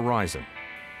on the horizon.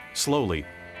 Slowly,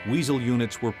 Weasel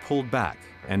units were pulled back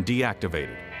and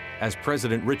deactivated as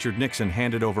President Richard Nixon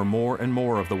handed over more and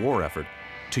more of the war effort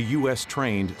to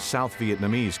U.S.-trained South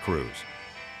Vietnamese crews.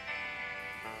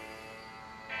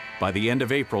 By the end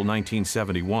of April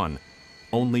 1971,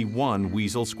 only one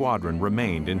Weasel squadron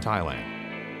remained in Thailand.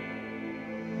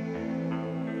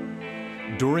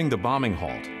 During the bombing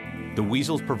halt, the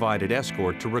Weasels provided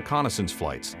escort to reconnaissance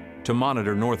flights to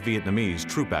monitor North Vietnamese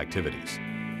troop activities.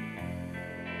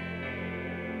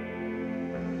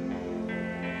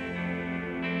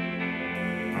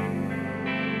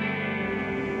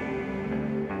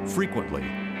 Frequently,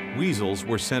 Weasels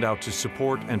were sent out to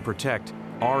support and protect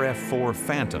RF-4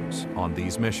 Phantoms on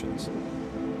these missions.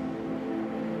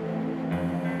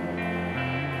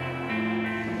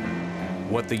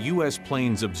 What the U.S.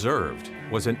 planes observed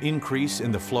was an increase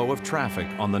in the flow of traffic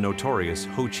on the notorious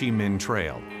Ho Chi Minh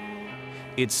Trail.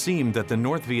 It seemed that the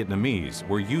North Vietnamese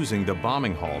were using the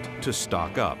bombing halt to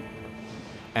stock up.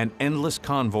 An endless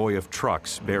convoy of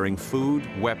trucks bearing food,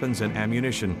 weapons, and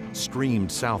ammunition streamed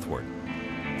southward.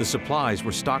 The supplies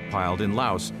were stockpiled in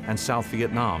Laos and South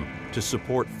Vietnam to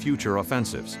support future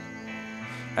offensives.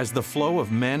 As the flow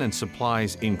of men and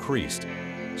supplies increased,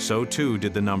 so too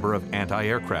did the number of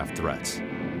anti-aircraft threats.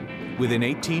 Within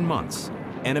 18 months,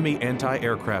 enemy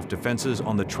anti-aircraft defenses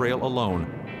on the trail alone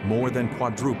more than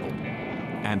quadrupled.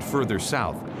 And further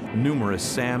south, numerous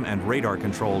SAM and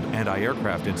radar-controlled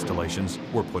anti-aircraft installations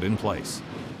were put in place.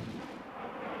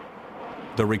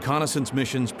 The reconnaissance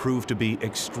missions proved to be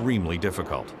extremely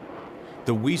difficult.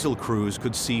 The Weasel crews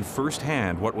could see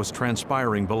firsthand what was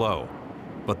transpiring below,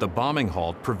 but the bombing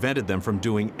halt prevented them from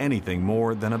doing anything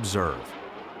more than observe.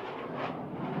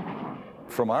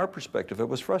 From our perspective, it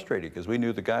was frustrating because we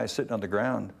knew the guys sitting on the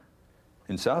ground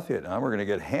in South Vietnam were going to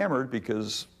get hammered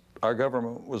because our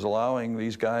government was allowing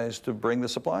these guys to bring the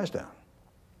supplies down.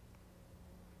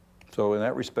 So in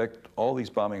that respect, all these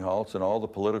bombing halts and all the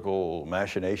political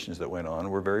machinations that went on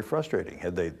were very frustrating.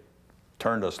 Had they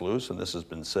turned us loose, and this has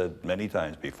been said many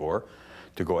times before,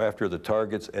 to go after the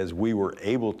targets as we were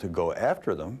able to go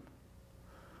after them,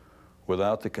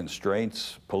 without the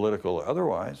constraints, political or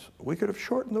otherwise, we could have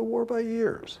shortened the war by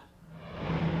years.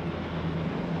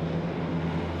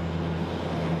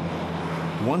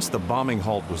 Once the bombing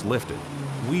halt was lifted,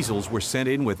 Weasels were sent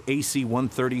in with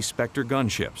AC-130 Spectre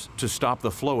gunships to stop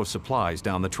the flow of supplies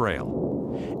down the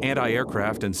trail.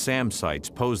 Anti-aircraft and SAM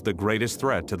sites posed the greatest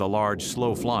threat to the large,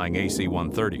 slow-flying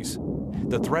AC-130s.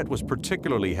 The threat was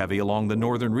particularly heavy along the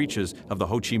northern reaches of the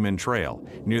Ho Chi Minh Trail,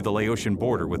 near the Laotian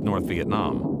border with North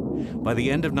Vietnam. By the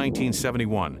end of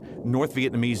 1971, North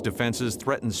Vietnamese defenses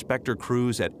threatened Spectre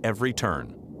crews at every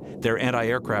turn. Their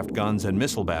anti-aircraft guns and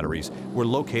missile batteries were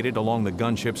located along the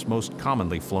gunship's most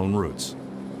commonly flown routes.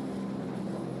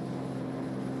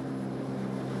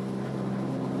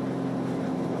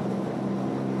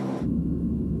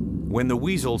 When the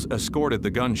Weasels escorted the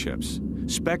gunships,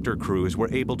 Spectre crews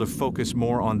were able to focus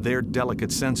more on their delicate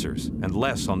sensors and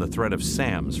less on the threat of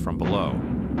SAMs from below.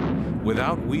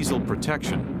 Without Weasel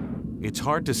protection, it's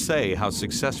hard to say how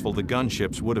successful the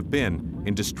gunships would have been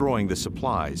in destroying the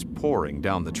supplies pouring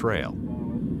down the trail.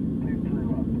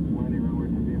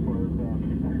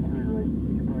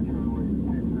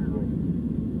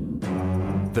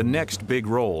 The next big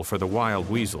role for the Wild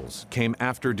Weasels came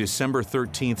after December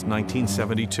 13,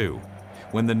 1972,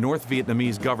 when the North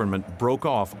Vietnamese government broke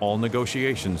off all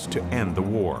negotiations to end the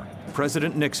war.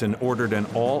 President Nixon ordered an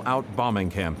all-out bombing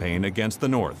campaign against the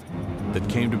North that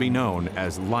came to be known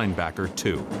as Linebacker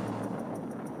 2.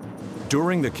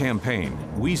 During the campaign,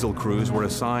 Weasel crews were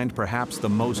assigned perhaps the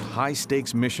most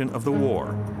high-stakes mission of the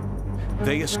war.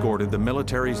 They escorted the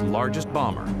military's largest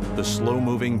bomber, the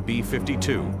slow-moving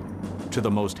B-52, to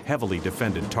the most heavily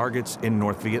defended targets in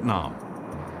North Vietnam,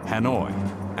 Hanoi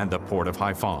and the port of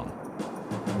Haiphong.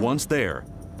 Once there,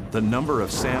 the number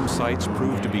of SAM sites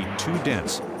proved to be too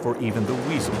dense for even the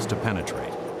Weasels to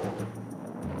penetrate.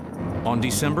 On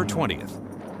December 20th,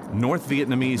 North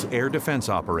Vietnamese air defense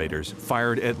operators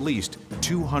fired at least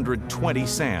 220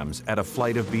 SAMs at a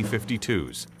flight of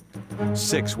B-52s.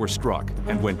 6 were struck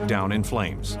and went down in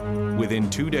flames. Within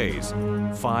 2 days,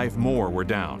 5 more were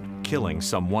down, killing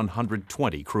some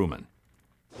 120 crewmen.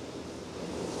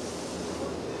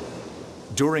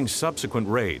 During subsequent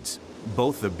raids,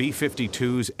 both the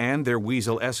B-52s and their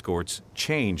Weasel escorts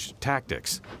changed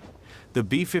tactics. The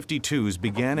B-52s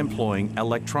began employing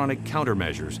electronic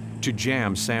countermeasures to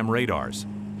jam SAM radars,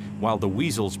 while the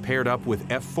Weasels paired up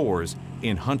with F-4s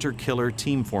in hunter-killer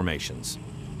team formations.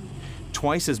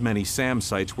 Twice as many SAM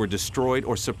sites were destroyed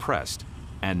or suppressed,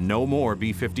 and no more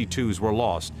B-52s were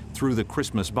lost through the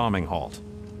Christmas bombing halt.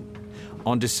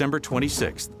 On December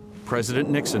 26th, President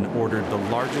Nixon ordered the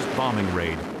largest bombing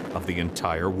raid of the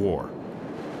entire war.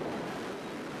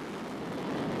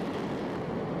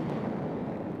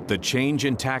 The change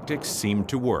in tactics seemed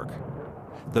to work.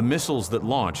 The missiles that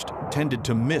launched tended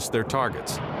to miss their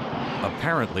targets,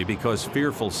 apparently because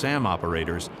fearful SAM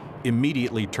operators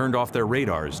immediately turned off their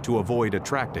radars to avoid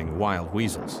attracting wild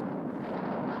weasels.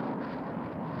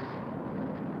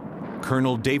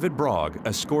 Colonel David Brogg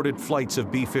escorted flights of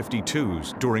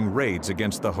B-52s during raids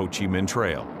against the Ho Chi Minh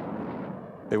Trail.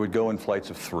 They would go in flights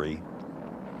of 3,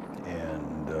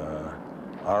 and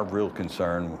our real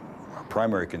concern, our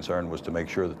primary concern, was to make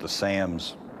sure that the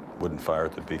SAMs wouldn't fire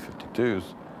at the B-52s.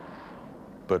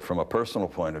 But from a personal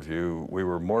point of view, we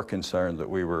were more concerned that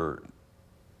we were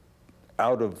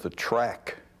out of the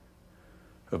track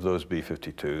of those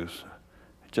B-52s,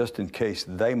 just in case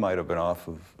they might have been off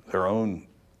of their own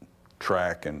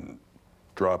track and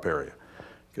drop area.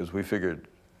 Because we figured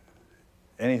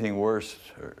anything worse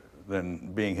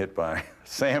than being hit by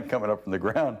SAM coming up from the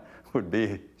ground would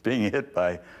be being hit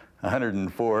by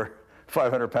 104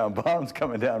 500-pound bombs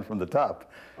coming down from the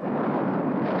top.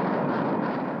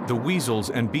 The Weasels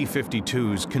and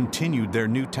B-52s continued their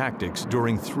new tactics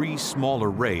during 3 smaller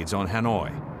raids on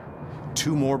Hanoi.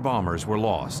 2 more bombers were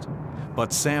lost,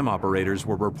 but SAM operators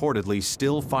were reportedly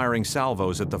still firing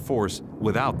salvos at the force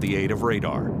without the aid of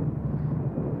radar.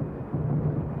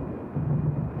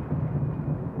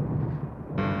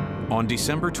 On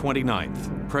December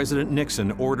 29th, President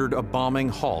Nixon ordered a bombing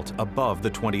halt above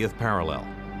the 20th parallel.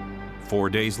 4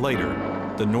 days later,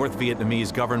 the North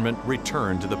Vietnamese government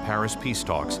returned to the Paris peace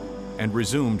talks and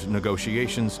resumed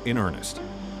negotiations in earnest.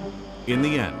 In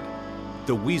the end,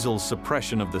 the Weasels'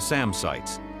 suppression of the SAM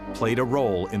sites played a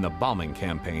role in the bombing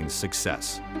campaign's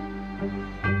success.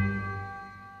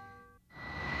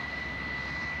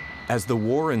 As the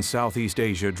war in Southeast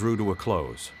Asia drew to a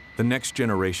close, the next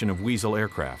generation of Weasel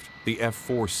aircraft, the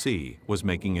F-4C, was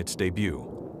making its debut.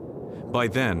 By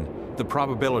then, the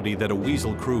probability that a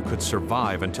Weasel crew could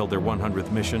survive until their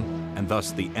 100th mission, and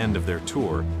thus the end of their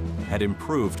tour, had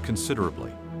improved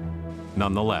considerably.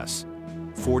 Nonetheless,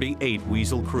 48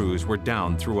 Weasel crews were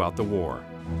down throughout the war.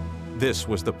 This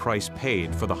was the price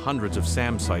paid for the hundreds of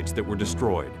SAM sites that were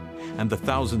destroyed and the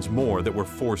thousands more that were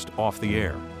forced off the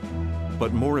air.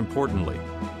 But more importantly,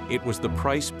 it was the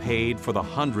price paid for the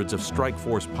hundreds of strike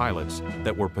force pilots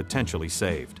that were potentially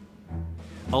saved.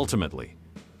 Ultimately,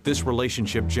 this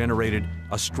relationship generated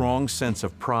a strong sense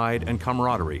of pride and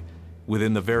camaraderie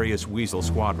within the various Weasel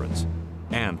squadrons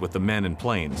and with the men and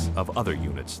planes of other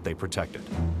units they protected.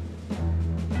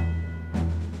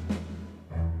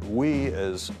 We,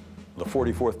 as the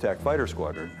 44th TAC Fighter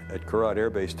Squadron at Korat Air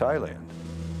Base, Thailand,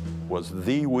 was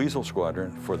the Weasel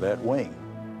squadron for that wing.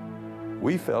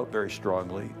 We felt very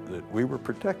strongly that we were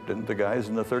protecting the guys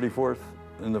in the 34th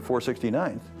and the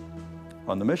 469th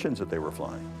on the missions that they were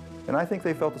flying. And I think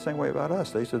they felt the same way about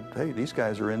us. They said, hey, these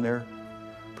guys are in there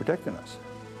protecting us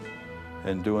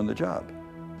and doing the job.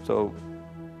 So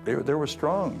there was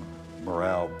strong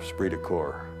morale, esprit de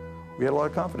corps. We had a lot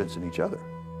of confidence in each other.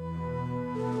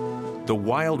 The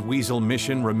Wild Weasel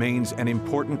mission remains an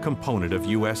important component of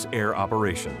U.S. air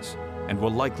operations and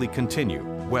will likely continue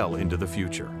well into the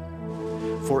future.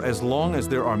 For as long as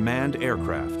there are manned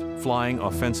aircraft flying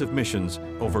offensive missions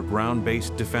over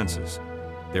ground-based defenses,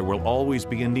 there will always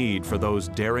be a need for those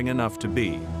daring enough to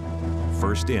be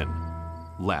first in,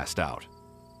 last out.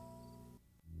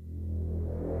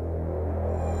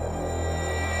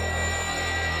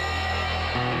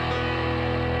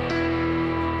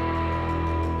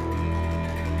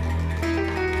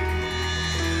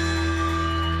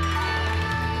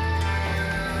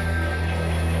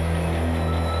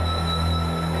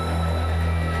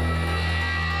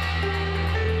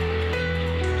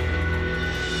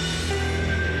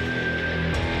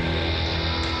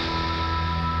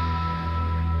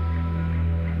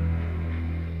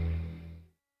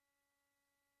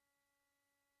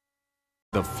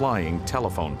 The flying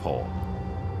telephone pole.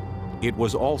 It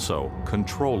was also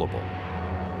controllable.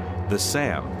 The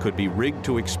SAM could be rigged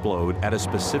to explode at a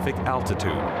specific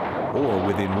altitude or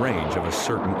within range of a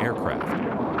certain aircraft.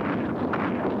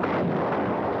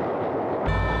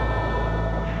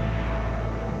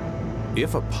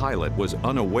 If a pilot was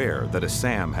unaware that a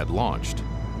SAM had launched,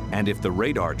 and if the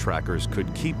radar trackers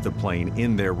could keep the plane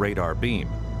in their radar beam,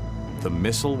 the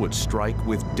missile would strike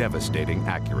with devastating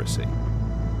accuracy.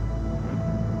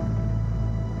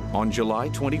 On July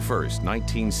 21,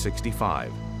 1965,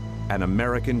 an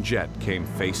American jet came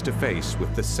face to face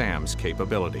with the SAM's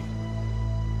capability.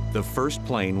 The first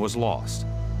plane was lost,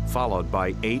 followed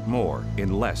by 8 more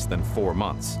in less than 4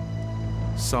 months.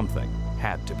 Something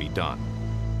had to be done.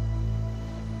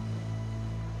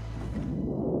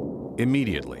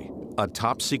 Immediately, a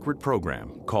top-secret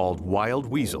program called Wild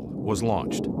Weasel was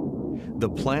launched. The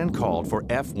plan called for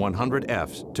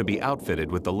F-100Fs to be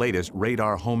outfitted with the latest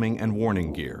radar homing and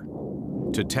warning gear.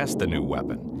 To test the new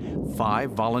weapon,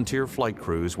 5 volunteer flight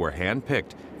crews were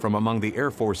handpicked from among the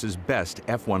Air Force's best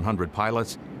F-100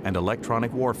 pilots and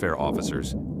electronic warfare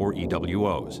officers, or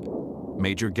EWOs.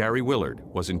 Major Gary Willard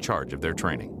was in charge of their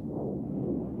training.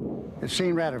 It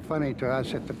seemed rather funny to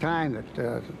us at the time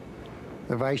that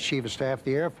the Vice Chief of Staff of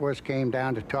the Air Force came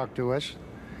down to talk to us,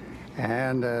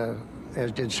 and as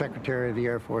did Secretary of the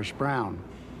Air Force Brown.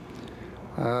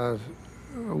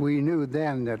 We knew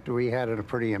then that we had a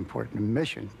pretty important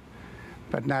mission,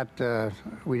 but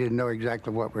we didn't know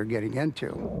exactly what we were getting into.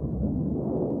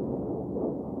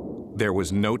 There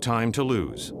was no time to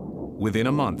lose. Within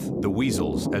a month, the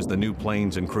Weasels, as the new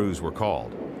planes and crews were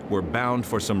called, were bound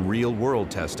for some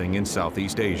real-world testing in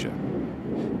Southeast Asia.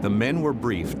 The men were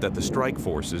briefed that the strike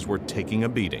forces were taking a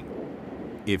beating.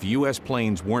 If U.S.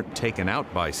 planes weren't taken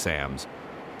out by SAMs,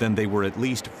 then they were at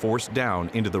least forced down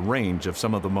into the range of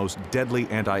some of the most deadly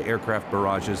anti-aircraft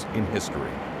barrages in history.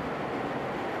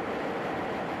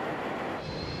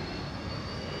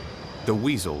 The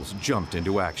Weasels jumped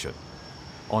into action.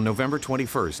 On November 21,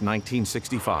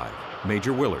 1965,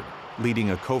 Major Willard,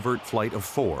 leading a covert flight of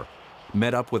 4,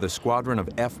 met up with a squadron of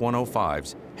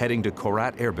F-105s heading to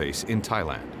Korat Air Base in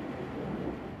Thailand.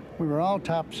 We were all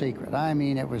top secret. I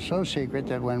mean, it was so secret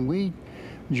that when we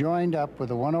joined up with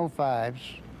the 105s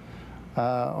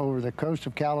over the coast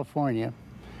of California,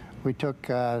 we took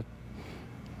 20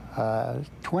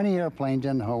 airplanes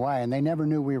into Hawaii, and they never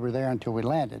knew we were there until we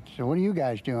landed. So what are you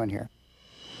guys doing here?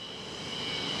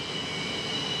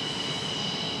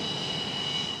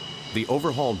 The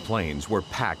overhauled planes were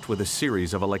packed with a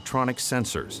series of electronic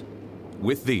sensors.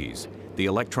 With these, the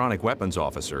electronic weapons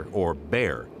officer, or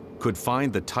BEAR, could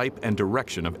find the type and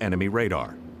direction of enemy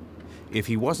radar. If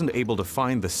he wasn't able to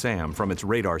find the SAM from its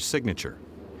radar signature,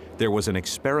 there was an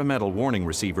experimental warning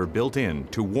receiver built in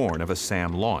to warn of a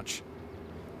SAM launch.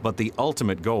 But the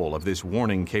ultimate goal of this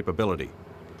warning capability,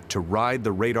 to ride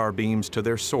the radar beams to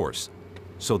their source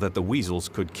so that the Weasels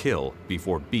could kill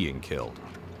before being killed.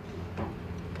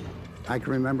 I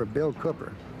can remember Bill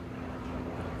Cooper,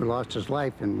 who lost his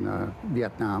life in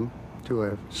Vietnam to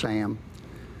a SAM.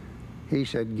 He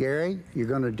said, "Gary, you're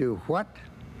going to do what?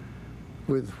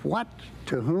 With what?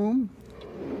 To whom?"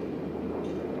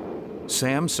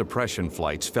 SAM suppression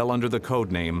flights fell under the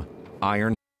code name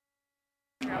Iron.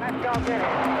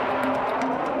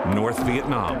 North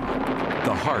Vietnam,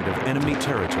 the heart of enemy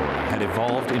territory, had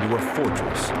evolved into a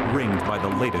fortress ringed by the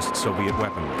latest Soviet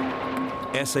weaponry.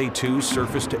 SA-2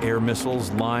 surface-to-air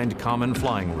missiles lined common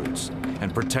flying routes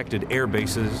and protected air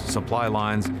bases, supply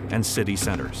lines, and city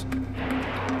centers.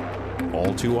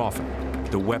 All too often,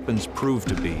 the weapons proved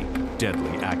to be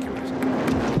deadly accurate.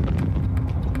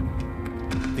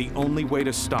 The only way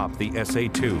to stop the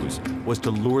SA-2s was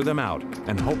to lure them out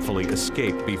and hopefully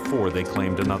escape before they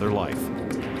claimed another life.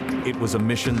 It was a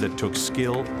mission that took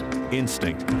skill,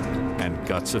 instinct, and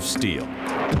guts of steel.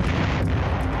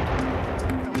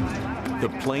 The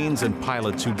planes and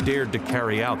pilots who dared to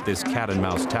carry out this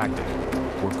cat-and-mouse tactic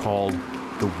were called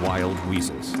the Wild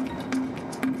Weasels.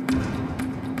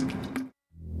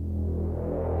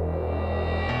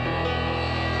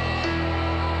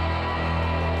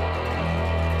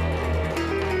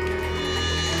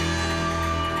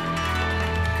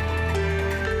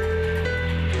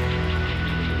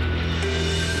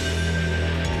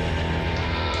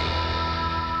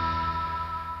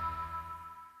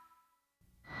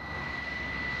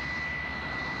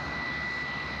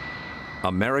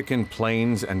 American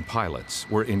planes and pilots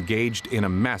were engaged in a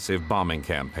massive bombing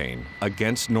campaign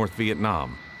against North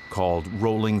Vietnam called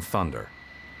Rolling Thunder.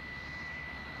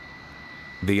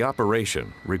 The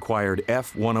operation required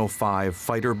F-105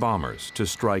 fighter bombers to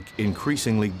strike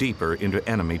increasingly deeper into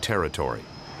enemy territory.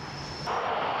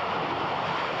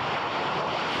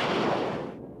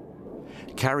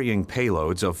 Carrying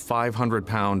payloads of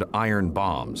 500-pound iron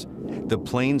bombs, the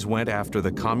planes went after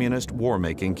the communist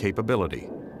war-making capability.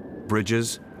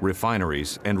 Bridges,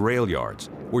 refineries, and rail yards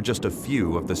were just a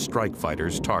few of the strike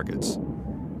fighters' targets.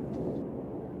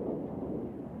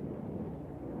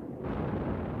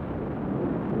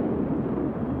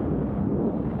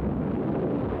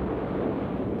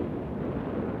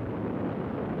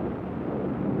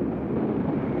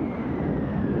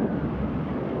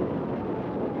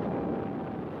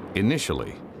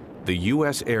 Initially, the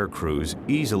U.S. air crews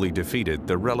easily defeated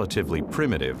the relatively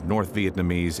primitive North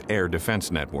Vietnamese air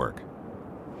defense network.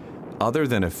 Other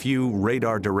than a few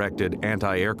radar-directed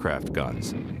anti-aircraft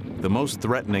guns, the most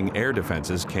threatening air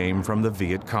defenses came from the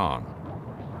Viet Cong.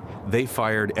 They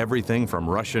fired everything from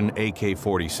Russian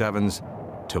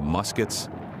AK-47s to muskets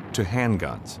to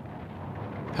handguns.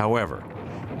 However,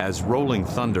 as Rolling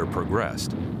Thunder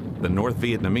progressed, the North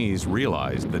Vietnamese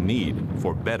realized the need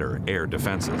for better air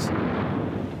defenses.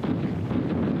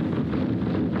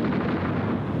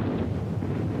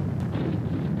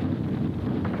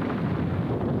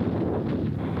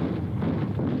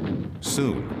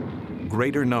 Soon,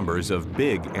 greater numbers of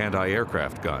big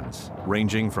anti-aircraft guns,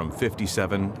 ranging from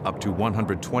 57 up to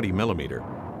 120 millimeter,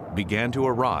 began to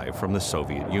arrive from the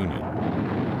Soviet Union.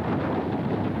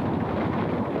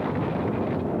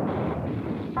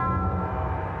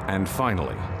 And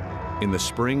finally, in the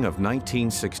spring of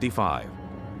 1965,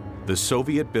 the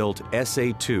Soviet-built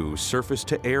SA-2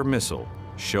 surface-to-air missile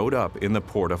showed up in the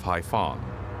port of Haiphong.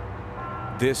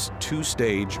 This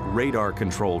two-stage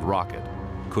radar-controlled rocket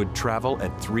could travel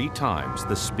at 3 times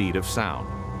the speed of sound.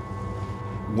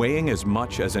 Weighing as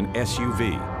much as an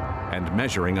SUV and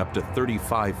measuring up to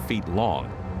 35 feet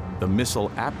long, the missile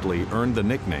aptly earned the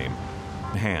nickname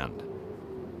Hand.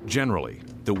 Generally,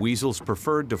 the Weasels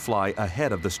preferred to fly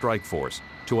ahead of the strike force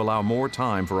to allow more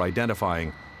time for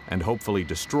identifying and hopefully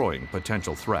destroying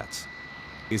potential threats.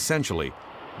 Essentially,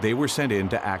 they were sent in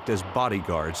to act as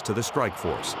bodyguards to the strike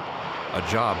force, a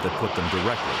job that put them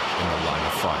directly in the line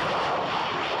of fire.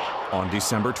 On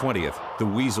December 20th, the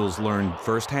Weasels learned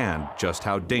firsthand just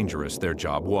how dangerous their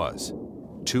job was.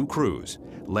 2 crews,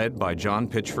 led by John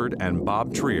Pitchford and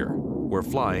Bob Trier, were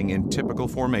flying in typical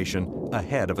formation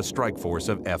ahead of a strike force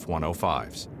of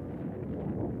F-105s.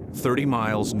 30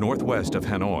 miles northwest of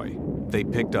Hanoi, they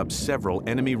picked up several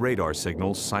enemy radar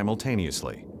signals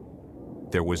simultaneously.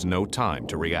 There was no time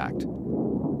to react.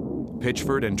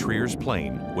 Pitchford and Trier's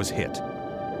plane was hit.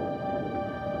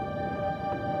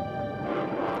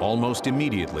 Almost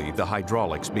immediately, the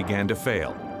hydraulics began to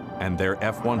fail, and their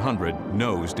F-100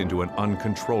 nosed into an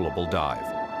uncontrollable dive.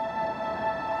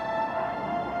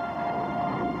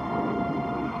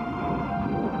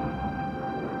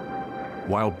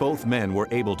 While both men were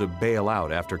able to bail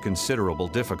out after considerable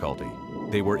difficulty,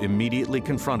 they were immediately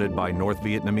confronted by North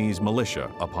Vietnamese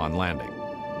militia upon landing.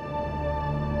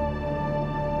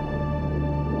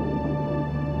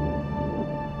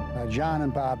 John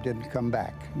and Bob didn't come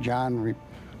back. John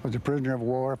was a prisoner of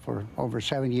war for over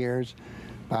 7 years.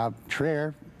 Bob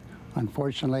Trier,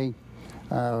 unfortunately,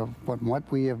 what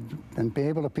we have been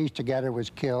able to piece together, was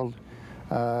killed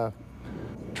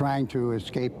trying to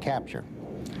escape capture.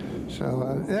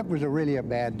 So that was really a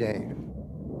bad day.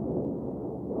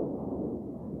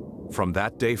 From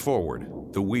that day forward,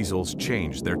 the Weasels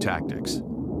changed their tactics.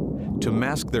 To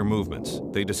mask their movements,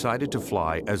 they decided to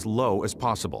fly as low as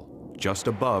possible, just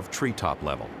above treetop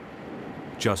level.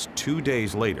 Just 2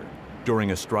 days later,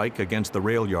 during a strike against the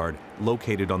rail yard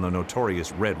located on the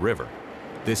notorious Red River,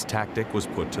 this tactic was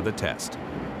put to the test.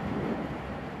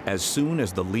 As soon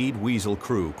as the lead Weasel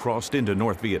crew crossed into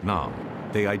North Vietnam,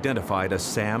 they identified a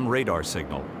SAM radar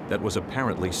signal that was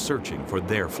apparently searching for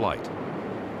their flight.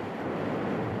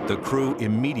 The crew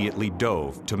immediately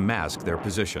dove to mask their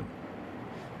position.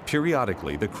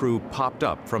 Periodically, the crew popped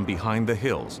up from behind the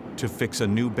hills to fix a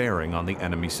new bearing on the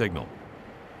enemy signal.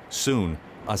 Soon,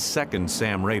 a second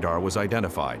SAM radar was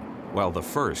identified, while the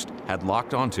first had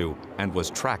locked onto and was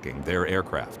tracking their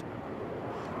aircraft.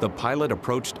 The pilot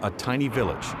approached a tiny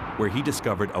village where he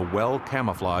discovered a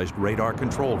well-camouflaged radar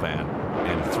control van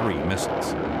and 3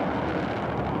 missiles.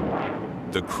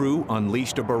 The crew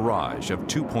unleashed a barrage of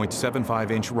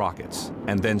 2.75-inch rockets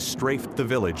and then strafed the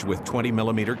village with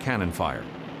 20mm cannon fire.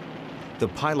 The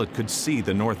pilot could see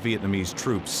the North Vietnamese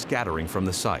troops scattering from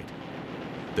the site.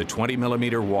 The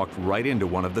 20mm walked right into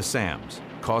one of the SAMs,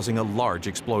 causing a large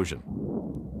explosion.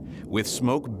 With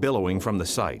smoke billowing from the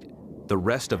site, the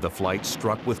rest of the flight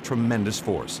struck with tremendous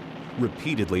force,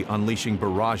 repeatedly unleashing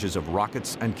barrages of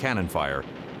rockets and cannon fire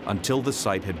until the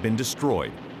site had been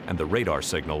destroyed and the radar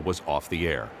signal was off the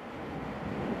air.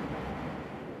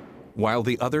 While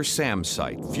the other SAM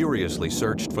site furiously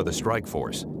searched for the strike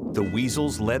force, the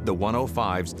Weasels led the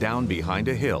 105s down behind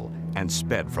a hill and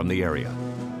sped from the area.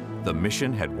 The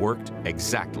mission had worked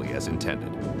exactly as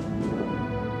intended.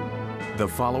 The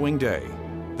following day,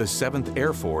 the 7th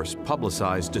Air Force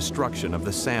publicized destruction of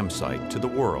the SAM site to the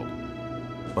world,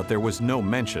 but there was no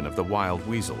mention of the wild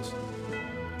Weasels.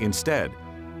 Instead,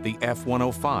 the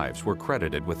F-105s were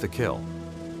credited with the kill.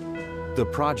 The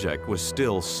project was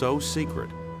still so secret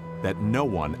that no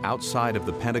one outside of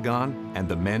the Pentagon and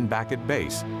the men back at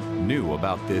base knew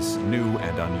about this new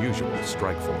and unusual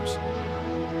strike force.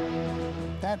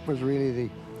 That was really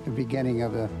the beginning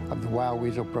of the Wild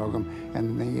Weasel program,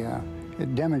 and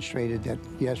it demonstrated that,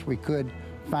 yes, we could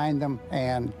find them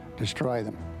and destroy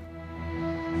them.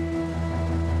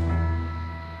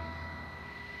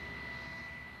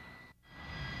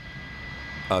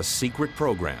 A secret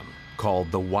program called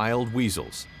the Wild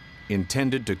Weasels,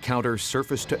 intended to counter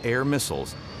surface-to-air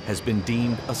missiles, has been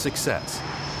deemed a success,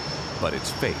 but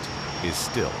its fate is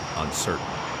still uncertain.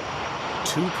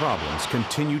 2 problems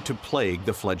continued to plague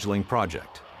the fledgling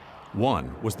project.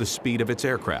 One was the speed of its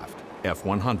aircraft,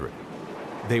 F-100.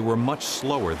 They were much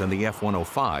slower than the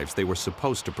F-105s they were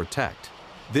supposed to protect.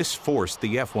 This forced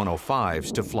the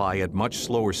F-105s to fly at much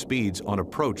slower speeds on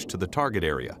approach to the target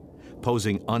area,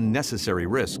 posing unnecessary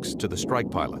risks to the strike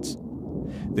pilots.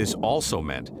 This also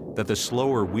meant that the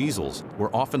slower Weasels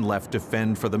were often left to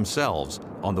fend for themselves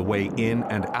on the way in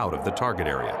and out of the target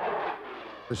area.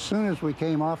 As soon as we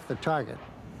came off the target,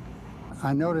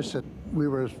 I noticed that we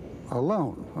were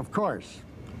alone, of course,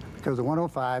 because the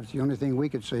 105s, the only thing we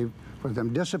could see was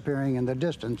them disappearing in the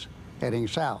distance, heading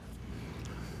south.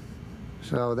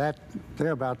 So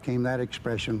thereabout came that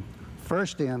expression,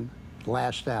 first in,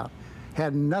 last out.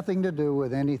 Had nothing to do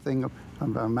with anything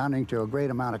amounting to a great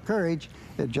amount of courage.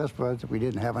 It just was that we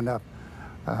didn't have enough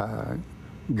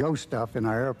ghost stuff in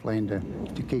our airplane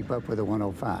to keep up with the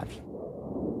 105s.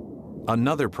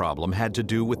 Another problem had to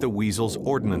do with the Weasels'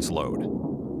 ordnance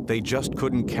load. They just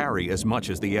couldn't carry as much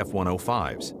as the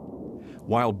F-105s.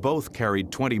 While both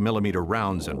carried 20mm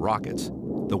rounds and rockets,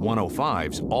 the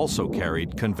 105s also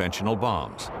carried conventional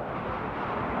bombs.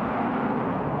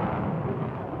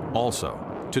 Also,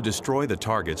 to destroy the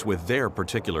targets with their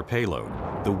particular payload,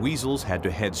 the Weasels had to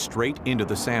head straight into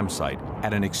the SAM site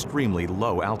at an extremely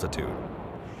low altitude.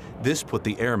 This put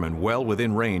the airmen well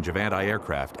within range of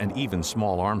anti-aircraft and even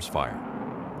small arms fire.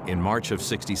 In March of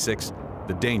 '66,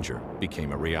 the danger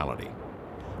became a reality.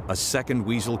 A second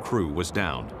Weasel crew was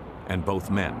downed and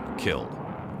both men killed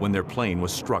when their plane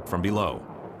was struck from below.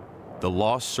 The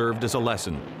loss served as a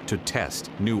lesson to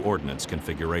test new ordnance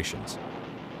configurations.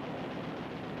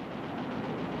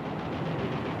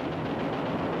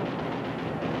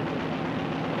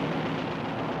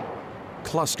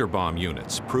 Cluster bomb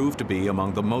units proved to be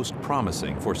among the most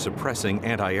promising for suppressing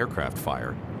anti-aircraft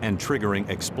fire and triggering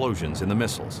explosions in the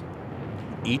missiles.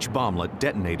 Each bomblet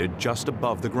detonated just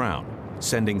above the ground,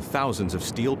 sending thousands of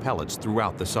steel pellets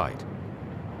throughout the site.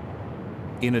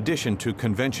 In addition to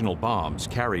conventional bombs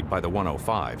carried by the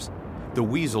 105s, the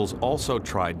Weasels also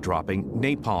tried dropping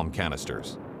napalm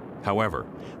canisters. However,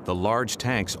 the large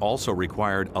tanks also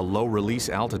required a low release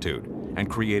altitude and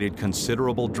created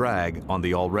considerable drag on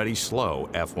the already slow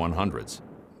F-100s.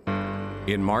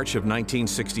 In March of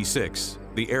 1966,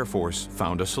 the Air Force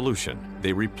found a solution.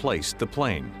 They replaced the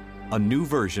plane. A new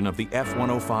version of the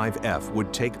F-105F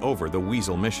would take over the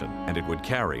Weasel mission, and it would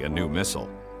carry a new missile,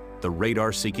 the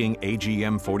radar-seeking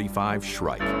AGM-45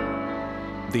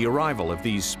 Shrike. The arrival of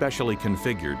these specially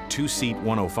configured two-seat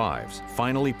 105s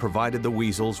finally provided the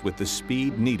Weasels with the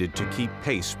speed needed to keep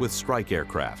pace with strike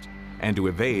aircraft and to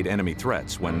evade enemy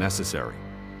threats when necessary.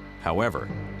 However,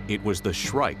 it was the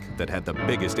Shrike that had the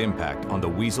biggest impact on the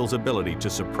Weasels' ability to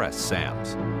suppress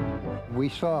SAMs. We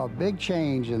saw a big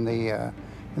change in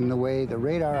the way the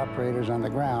radar operators on the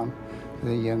ground,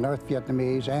 the North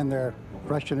Vietnamese and their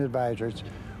Russian advisors,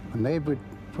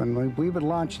 when we would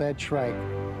launch that Shrike,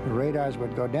 the radars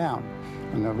would go down.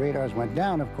 When the radars went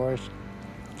down, of course,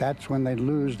 that's when they'd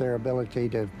lose their ability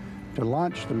to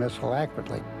launch the missile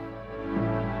accurately.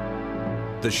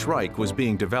 The Shrike was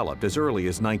being developed as early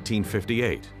as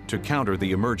 1958 to counter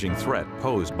the emerging threat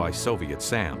posed by Soviet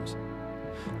SAMs.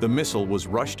 The missile was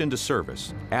rushed into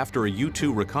service after a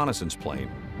U-2 reconnaissance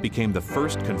plane became the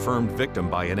first confirmed victim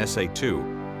by an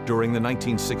SA-2 during the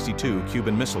 1962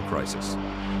 Cuban Missile Crisis.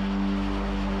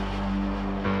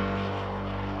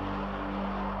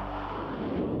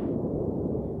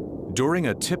 During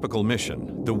a typical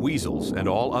mission, the Weasels and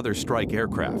all other strike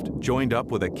aircraft joined up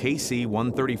with a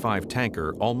KC-135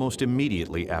 tanker almost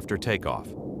immediately after takeoff.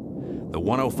 The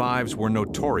 105s were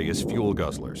notorious fuel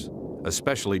guzzlers,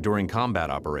 especially during combat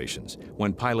operations,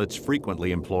 when pilots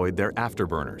frequently employed their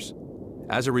afterburners.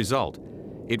 As a result,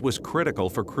 it was critical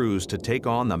for crews to take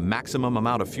on the maximum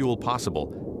amount of fuel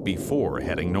possible before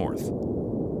heading north.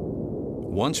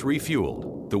 Once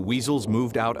refueled, the Weasels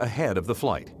moved out ahead of the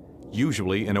flight,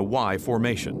 usually in a Y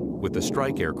formation, with the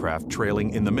strike aircraft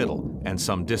trailing in the middle and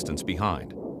some distance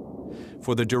behind.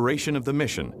 For the duration of the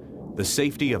mission, the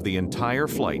safety of the entire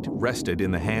flight rested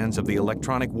in the hands of the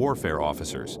electronic warfare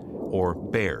officers, or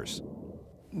BEARs.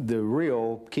 The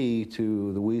real key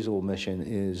to the Weasel mission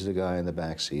is the guy in the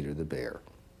back seat, or the bear.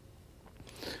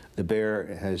 The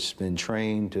bear has been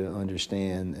trained to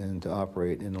understand and to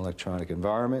operate in an electronic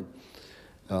environment.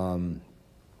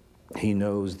 He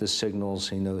knows the signals,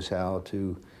 he knows how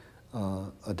to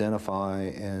identify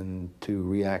and to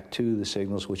react to the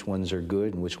signals, which ones are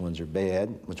good and which ones are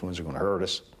bad, which ones are going to hurt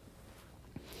us.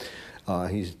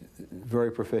 He's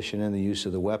very proficient in the use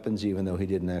of the weapons, even though he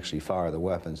didn't actually fire the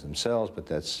weapons themselves, but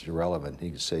that's irrelevant.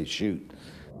 He could say, shoot.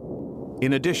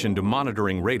 In addition to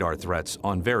monitoring radar threats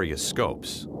on various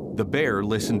scopes, the bear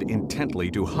listened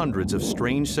intently to hundreds of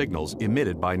strange signals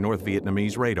emitted by North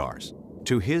Vietnamese radars.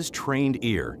 To his trained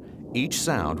ear, each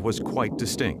sound was quite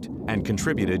distinct and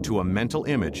contributed to a mental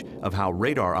image of how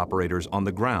radar operators on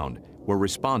the ground were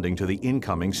responding to the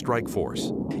incoming strike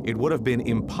force. It would have been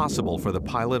impossible for the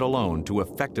pilot alone to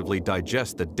effectively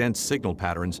digest the dense signal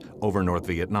patterns over North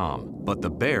Vietnam, but the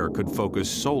bear could focus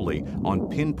solely on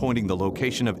pinpointing the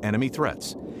location of enemy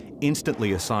threats,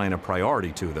 instantly assign a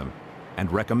priority to them,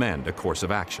 and recommend a course of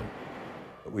action.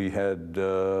 We had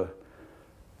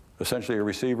essentially a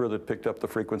receiver that picked up the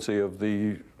frequency of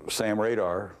the SAM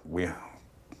radar. We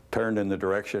turned in the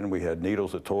direction. We had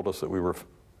needles that told us that we were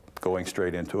going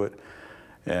straight into it.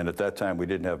 And at that time, we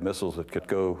didn't have missiles that could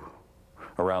go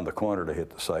around the corner to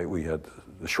hit the site. We had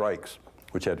the Shrikes,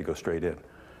 which had to go straight in.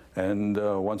 And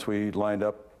once we lined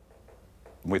up,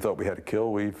 we thought we had a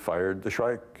kill, we fired the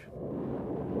Shrike.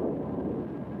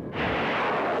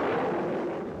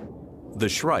 The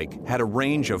Shrike had a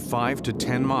range of 5 to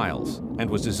 10 miles and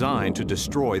was designed to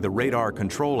destroy the radar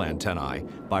control antennae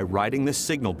by riding the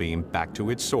signal beam back to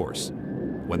its source.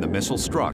 When the missile struck,